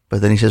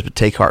 But then he says, but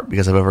take heart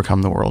because I've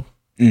overcome the world.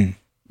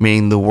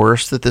 Meaning the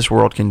worst that this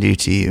world can do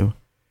to you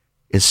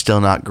is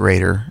still not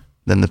greater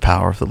than the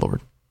power of the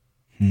Lord.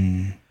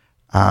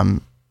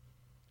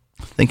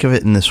 Think of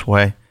it in this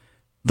way.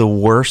 The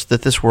worst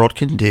that this world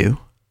can do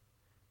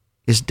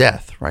is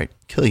death, right?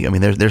 Kill you. I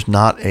mean, there's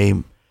not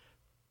a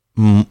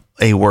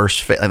worse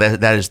fate.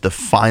 That is the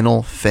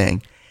final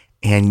thing.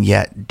 And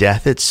yet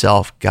death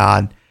itself,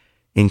 God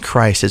in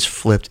Christ has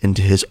flipped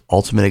into his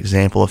ultimate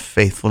example of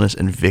faithfulness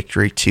and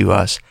victory to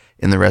us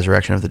in the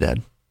resurrection of the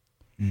dead.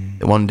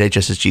 That one day,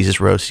 just as Jesus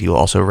rose, he will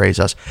also raise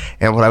us.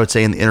 And what I would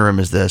say in the interim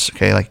is this,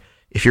 okay? Like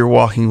if you're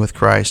walking with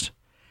Christ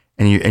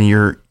and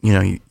you're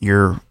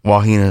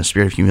walking in a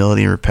spirit of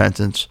humility and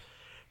repentance,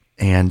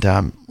 and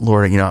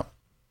Lord,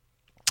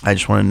 I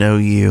just want to know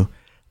you.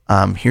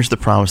 Here's the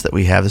promise that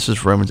we have. This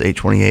is Romans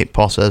 8:28.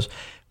 Paul says,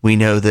 we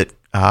know that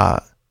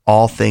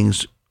all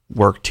things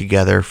work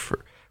together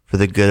for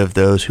the good of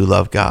those who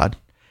love God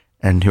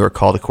and who are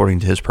called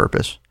according to his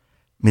purpose.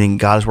 Meaning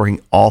God is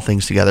working all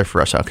things together for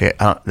us. Okay,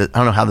 I don't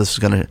know how this is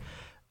going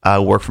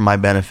to work for my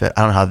benefit.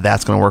 I don't know how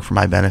that's going to work for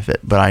my benefit,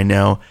 but I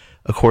know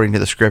according to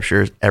the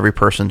scriptures, every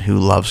person who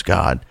loves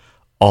God,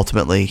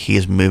 ultimately he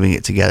is moving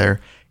it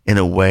together in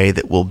a way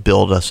that will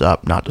build us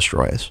up, not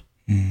destroy us.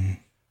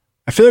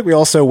 I feel like we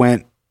also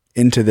went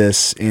into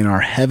this in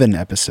our heaven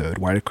episode.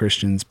 Why do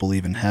Christians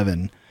believe in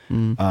heaven?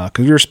 Because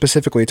we were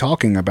specifically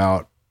talking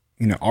about,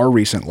 our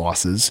recent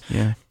losses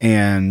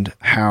and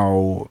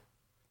how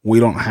we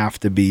don't have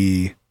to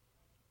be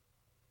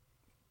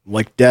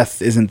like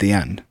death isn't the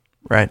end.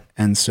 Right.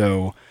 And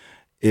so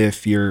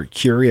if you're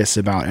curious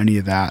about any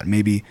of that,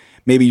 maybe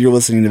you're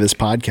listening to this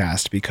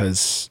podcast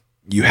because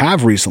you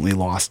have recently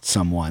lost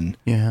someone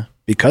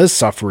because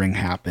suffering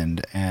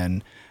happened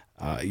and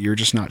you're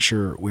just not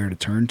sure where to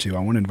turn to. I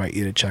want to invite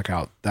you to check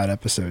out that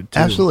episode too.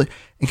 Absolutely.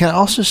 And can I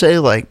also say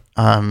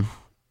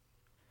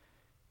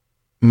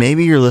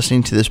maybe you're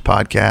listening to this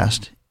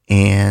podcast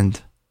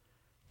and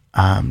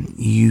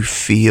you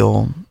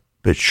feel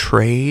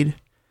betrayed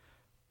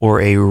or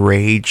a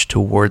rage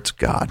towards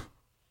God.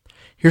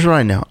 Here's what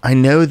I know. I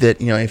know that,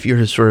 if you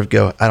were to sort of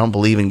go, I don't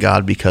believe in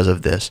God because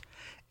of this,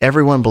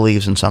 everyone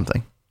believes in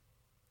something,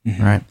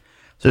 right?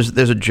 So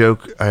there's a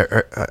joke,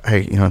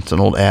 it's an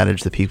old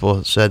adage that people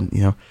have said,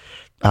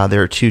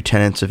 there are two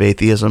tenets of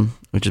atheism,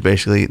 which is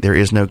basically there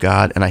is no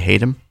God and I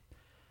hate him,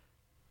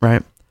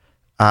 right?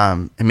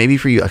 And maybe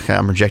for you,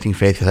 I'm rejecting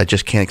faith because I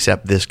just can't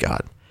accept this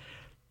God.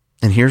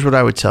 And here's what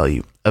I would tell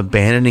you.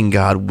 Abandoning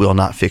God will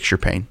not fix your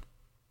pain.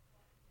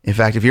 In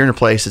fact, if you're in a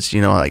place that's,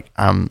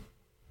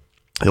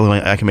 the only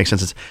way I can make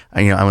sense is,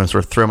 I'm going to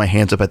sort of throw my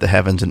hands up at the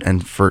heavens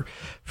and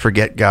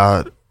forget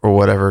God or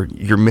whatever,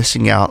 you're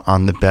missing out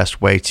on the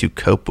best way to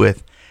cope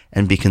with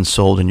and be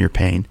consoled in your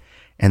pain.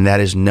 And that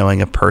is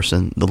knowing a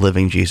person, the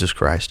living Jesus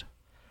Christ.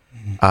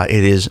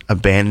 It is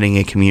abandoning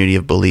a community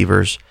of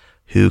believers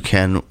who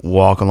can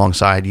walk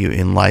alongside you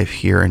in life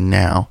here and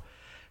now.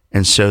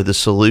 And so the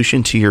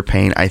solution to your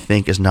pain, I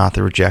think, is not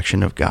the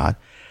rejection of God.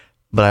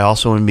 But I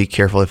also want to be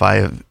careful if I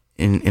have,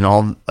 in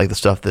all like the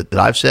stuff that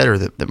I've said or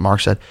that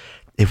Mark said,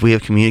 if we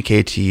have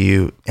communicated to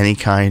you any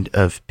kind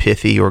of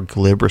pithy or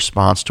glib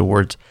response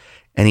towards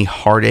any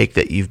heartache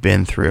that you've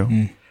been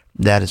through,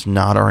 that is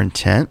not our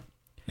intent.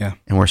 Yeah.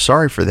 And we're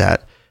sorry for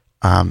that.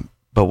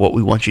 But what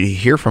we want you to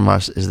hear from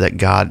us is that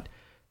God,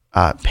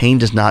 pain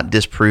does not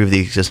disprove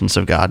the existence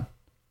of God,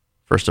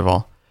 first of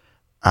all.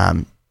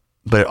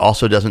 But it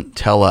also doesn't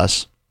tell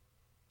us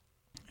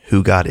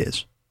who God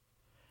is.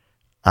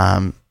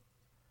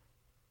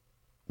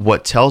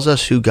 What tells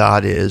us who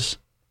God is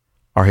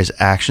are his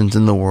actions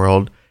in the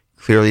world,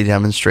 clearly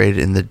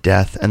demonstrated in the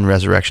death and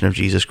resurrection of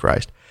Jesus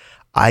Christ.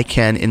 I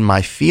can, in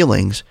my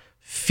feelings,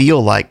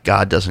 feel like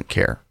God doesn't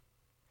care.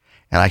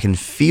 And I can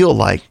feel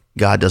like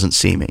God doesn't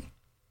see me.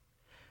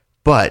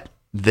 But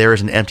there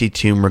is an empty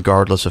tomb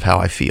regardless of how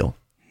I feel.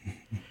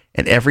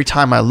 And every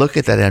time I look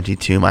at that empty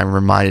tomb, I'm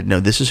reminded,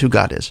 no, this is who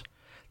God is.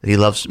 That he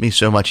loves me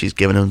so much, he's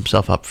given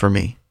himself up for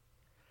me.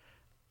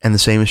 And the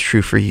same is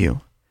true for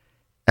you.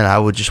 And I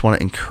would just want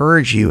to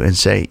encourage you and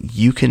say,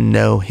 you can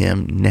know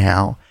him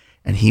now,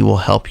 and he will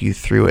help you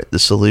through it. The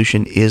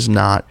solution is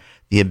not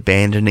the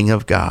abandoning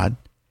of God.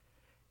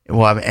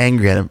 Well, I'm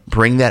angry at him.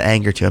 Bring that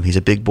anger to him. He's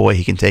a big boy.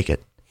 He can take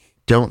it.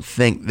 Don't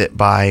think that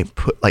by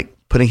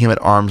putting him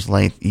at arm's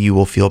length, you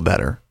will feel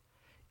better.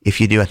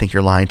 If you do, I think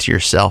you're lying to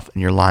yourself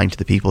and you're lying to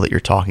the people that you're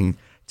talking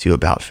to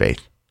about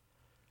faith.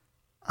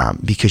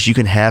 Because you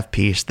can have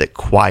peace that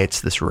quiets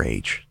this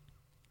rage.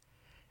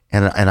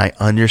 And I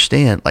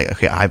understand,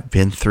 okay, I've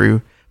been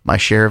through my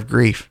share of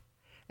grief.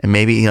 And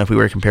maybe, if we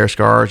were to compare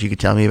scars, you could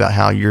tell me about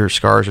how your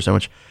scars are so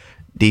much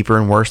deeper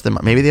and worse than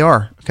mine. Maybe they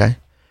are, okay?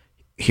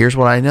 Here's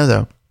what I know,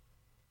 though.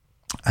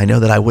 I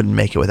know that I wouldn't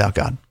make it without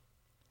God.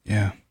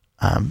 Yeah.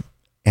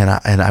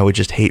 And I would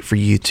just hate for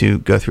you to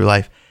go through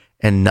life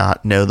and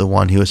not know the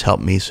one who has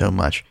helped me so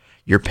much.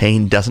 Your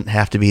pain doesn't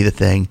have to be the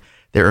thing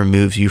that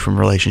removes you from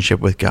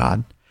relationship with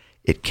God.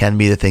 It can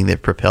be the thing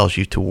that propels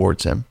you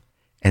towards him.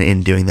 And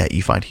in doing that,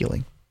 you find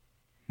healing.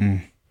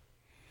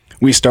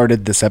 We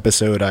started this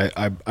episode,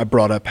 I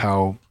brought up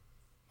how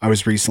I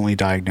was recently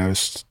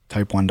diagnosed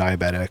type 1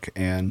 diabetic,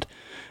 and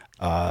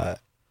I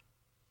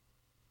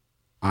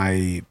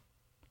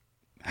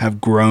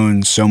have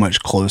grown so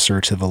much closer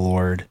to the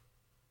Lord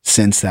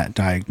since that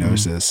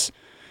diagnosis.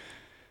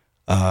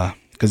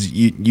 Because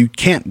you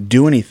can't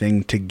do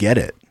anything to get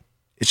it.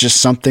 It's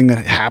just something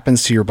that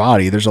happens to your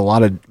body. There's a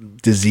lot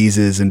of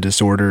diseases and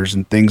disorders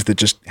and things that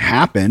just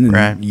happen. And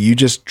right. You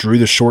just drew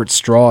the short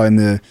straw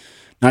in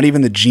not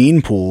even the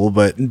gene pool,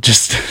 but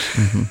just,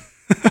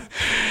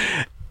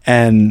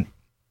 and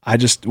I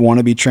just want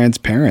to be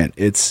transparent.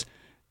 It's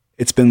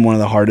been one of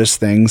the hardest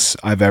things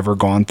I've ever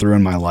gone through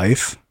in my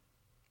life.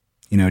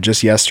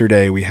 Just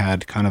yesterday we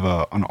had kind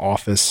of an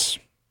office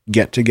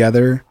get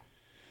together,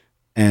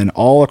 and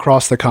all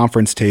across the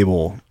conference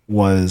table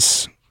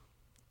was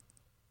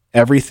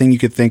everything you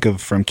could think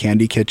of, from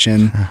Candy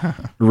Kitchen,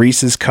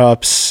 Reese's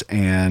Cups,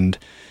 and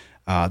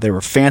there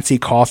were fancy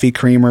coffee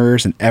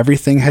creamers, and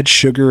everything had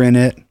sugar in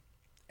it.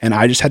 And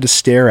I just had to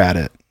stare at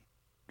it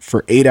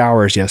for 8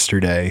 hours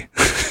yesterday.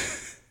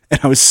 And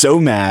I was so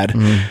mad.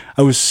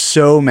 I was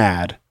so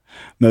mad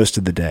most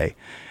of the day.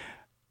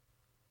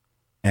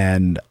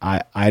 And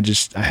I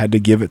had to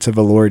give it to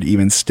the Lord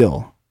even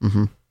still.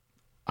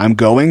 I'm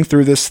going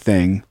through this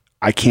thing.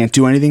 I can't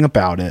do anything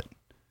about it.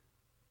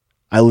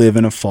 I live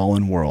in a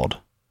fallen world,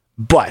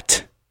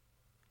 but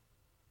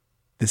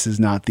this is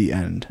not the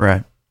end.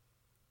 Right.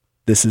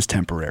 This is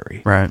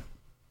temporary. Right.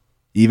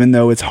 Even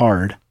though it's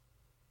hard.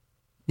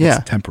 Yeah.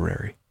 It's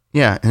temporary.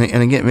 Yeah.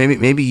 And again,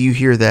 maybe you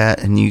hear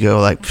that and you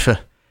go like,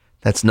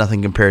 that's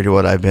nothing compared to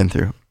what I've been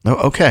through.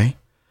 Oh, okay.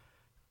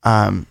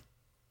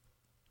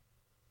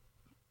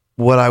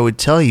 What I would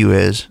tell you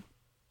is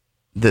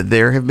that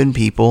there have been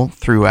people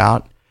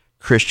throughout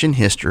Christian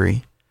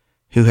history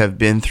who have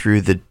been through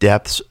the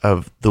depths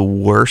of the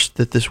worst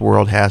that this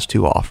world has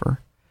to offer.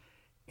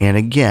 And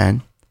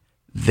again,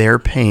 their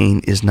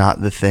pain is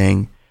not the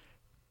thing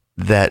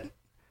that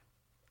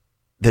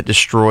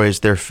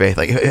destroys their faith.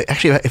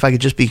 Actually, if I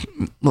could just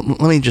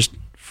let me just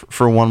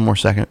for one more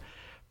second.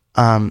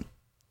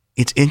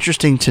 It's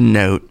interesting to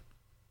note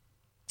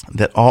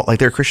that all, like,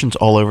 there are Christians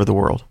all over the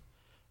world,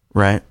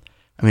 right?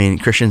 I mean,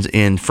 Christians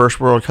in first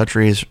world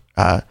countries,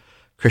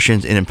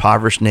 Christians in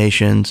impoverished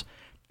nations,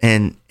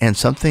 and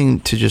something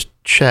to just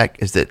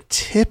check is that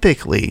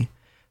typically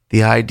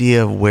the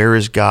idea of where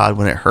is God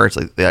when it hurts,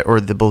 like that, or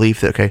the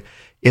belief that, okay,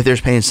 if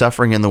there's pain and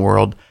suffering in the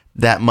world,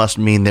 that must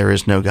mean there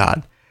is no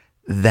God.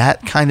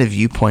 That kind of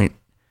viewpoint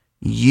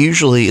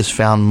usually is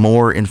found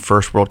more in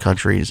first world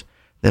countries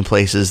than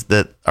places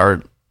that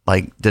are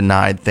like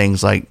denied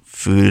things like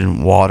food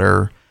and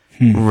water,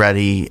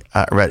 ready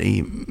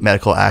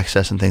medical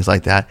access and things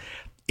like that.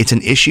 It's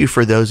an issue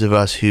for those of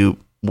us who,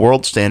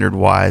 world standard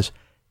wise,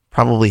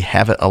 probably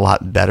have it a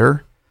lot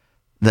better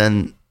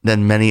than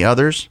many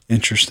others.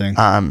 Interesting.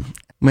 I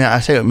mean, I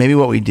say maybe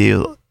what we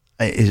do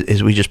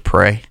is we just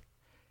pray,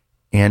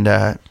 and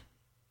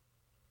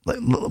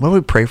when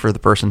we pray for the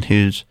person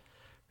who's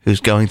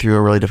going through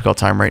a really difficult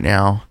time right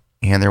now,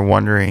 and they're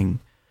wondering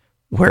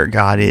where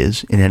God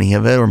is in any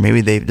of it, or maybe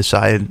they've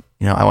decided,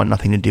 I want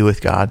nothing to do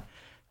with God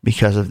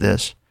because of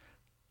this.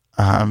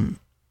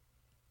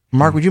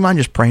 Mark, would you mind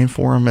just praying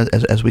for them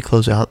as we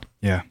close out?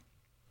 Yeah.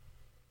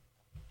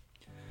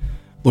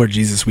 Lord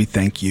Jesus, we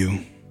thank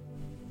you.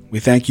 We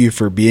thank you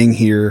for being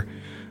here.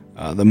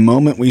 The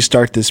moment we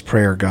start this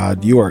prayer,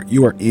 God, you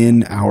are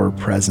in our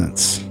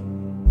presence.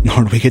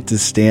 Lord, we get to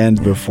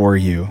stand before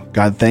you.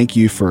 God, thank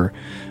you for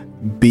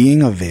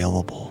being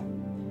available.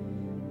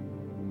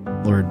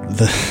 Lord,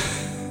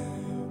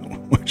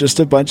 we're just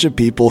a bunch of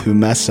people who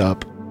mess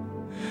up.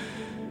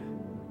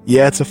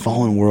 Yeah, it's a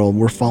fallen world.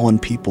 We're fallen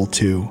people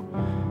too.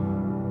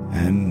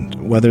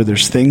 And whether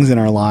there's things in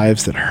our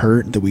lives that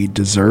hurt, that we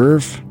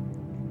deserve,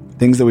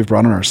 things that we've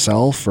brought on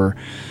ourselves, or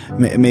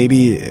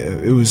maybe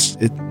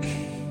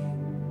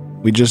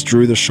we just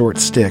drew the short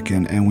stick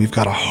and we've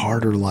got a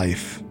harder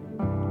life,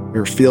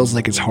 or it feels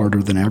like it's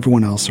harder than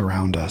everyone else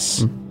around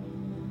us.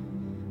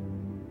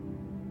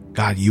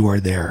 God, you are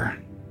there.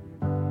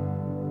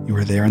 You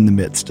are there in the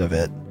midst of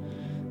it.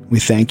 We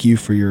thank you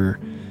for your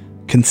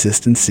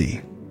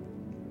consistency.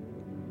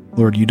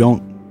 Lord, you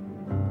don't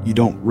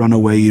run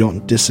away, you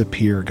don't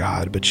disappear,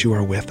 God, but you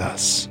are with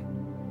us.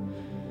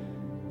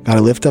 God, I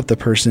lift up the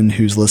person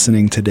who's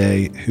listening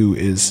today who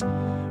is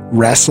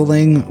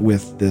wrestling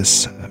with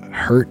this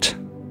hurt,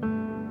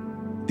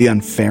 the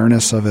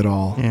unfairness of it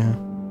all. Yeah.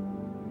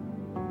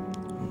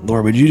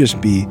 Lord, would they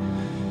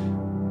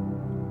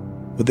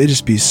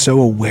just be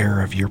so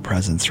aware of your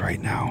presence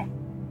right now?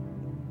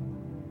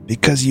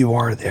 Because you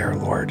are there,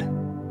 Lord.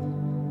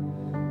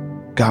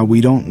 God, we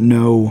don't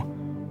know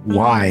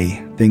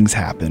why things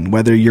happen,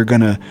 whether you're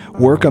going to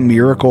work a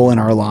miracle in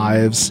our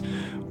lives,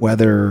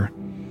 whether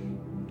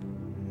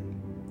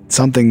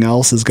something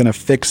else is going to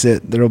fix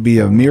it. There'll be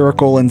a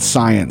miracle in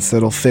science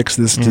that'll fix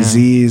this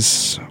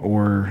disease,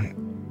 or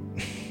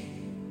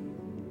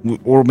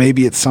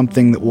maybe it's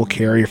something that we'll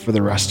carry for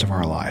the rest of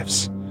our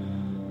lives.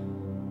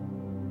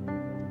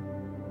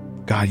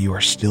 God, you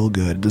are still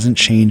good. It doesn't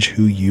change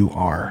who you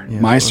are.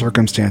 Yeah, My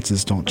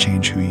circumstances don't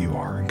change who you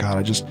are. And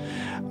God,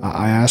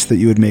 I ask that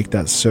you would make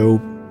that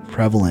so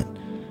prevalent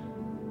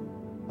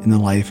in the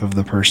life of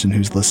the person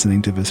who's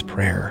listening to this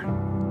prayer.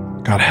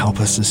 God, help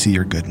us to see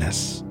your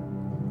goodness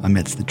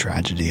amidst the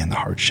tragedy and the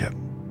hardship.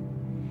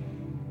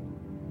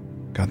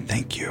 God,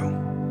 thank you.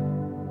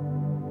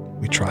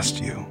 We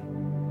trust you.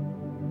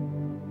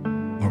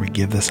 Lord, we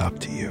give this up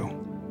to you.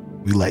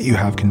 We let you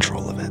have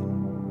control of it.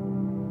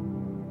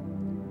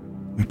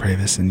 We pray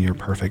this in your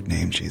perfect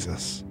name,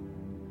 Jesus.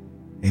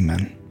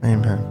 Amen.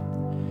 Amen.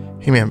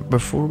 Hey, man,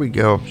 before we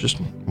go, just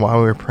while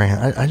we were praying,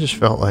 I just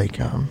felt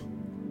like, I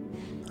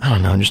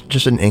don't know,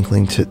 just an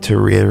inkling to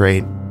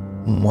reiterate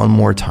one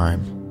more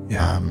time.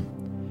 Yeah.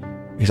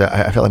 Because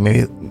I felt like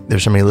maybe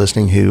there's somebody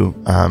listening who,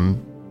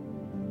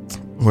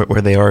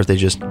 where they are is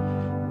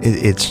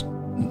it's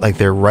like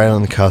they're right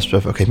on the cusp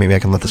of, okay, maybe I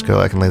can let this go,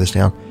 I can lay this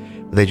down.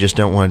 But they just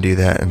don't want to do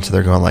that. And so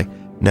they're going like,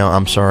 no,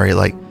 I'm sorry.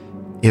 Like,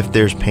 if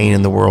there's pain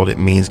in the world, it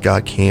means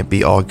God can't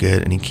be all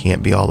good and he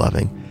can't be all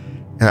loving.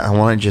 And I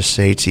want to just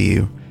say to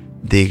you,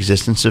 the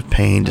existence of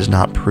pain does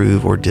not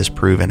prove or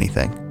disprove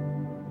anything.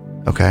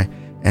 Okay?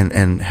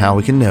 And how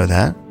we can know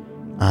that,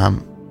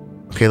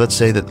 okay, let's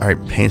say that, all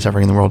right, pain and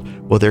suffering in the world.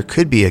 Well, there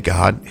could be a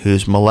God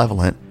who's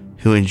malevolent,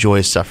 who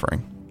enjoys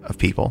suffering of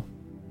people,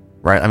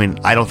 right? I mean,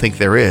 I don't think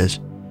there is,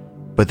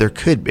 but there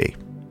could be.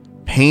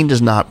 Pain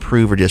does not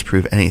prove or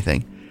disprove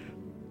anything.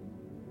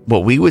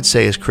 What we would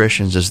say as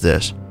Christians is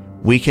this: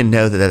 we can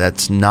know that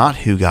that's not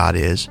who God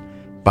is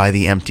by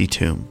the empty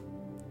tomb,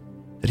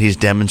 that he's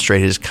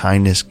demonstrated his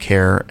kindness,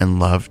 care, and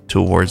love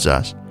towards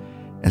us.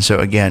 And so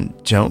again,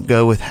 don't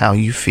go with how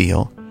you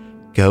feel.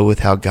 Go with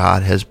how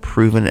God has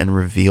proven and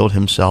revealed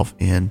himself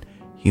in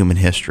human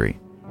history.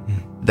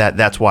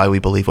 That's why we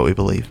believe what we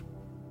believe.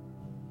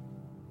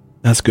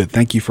 That's good.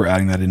 Thank you for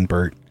adding that in,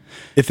 Bert.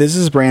 If this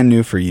is brand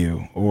new for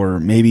you, or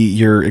maybe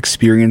you're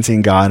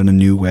experiencing God in a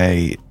new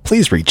way,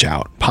 please reach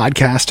out.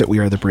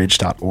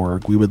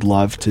 podcast@wearethebridge.org. We would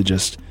love to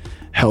just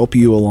help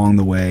you along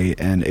the way.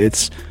 And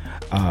it's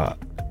a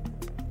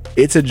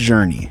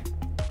journey.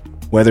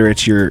 Whether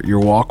it's your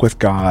walk with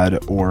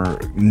God or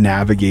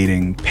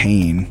navigating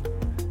pain,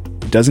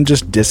 it doesn't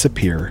just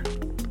disappear.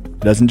 It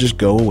doesn't just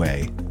go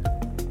away.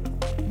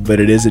 But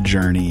it is a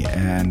journey,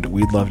 and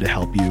we'd love to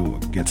help you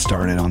get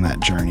started on that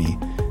journey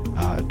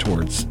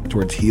towards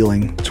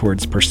healing,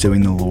 towards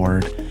pursuing the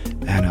Lord.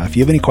 And if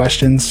you have any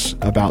questions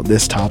about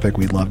this topic,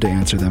 we'd love to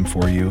answer them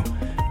for you.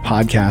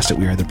 Podcast at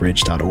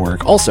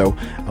wearethebridge.org. Also,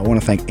 I want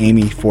to thank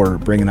Amy for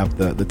bringing up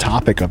the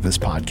topic of this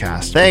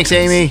podcast. Thanks,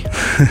 Amy.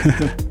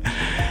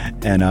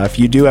 And if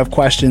you do have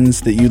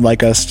questions that you'd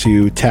like us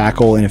to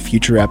tackle in a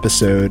future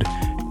episode,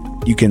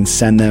 you can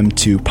send them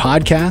to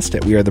podcast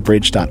at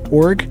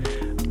wearethebridge.org.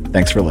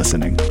 Thanks for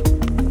listening.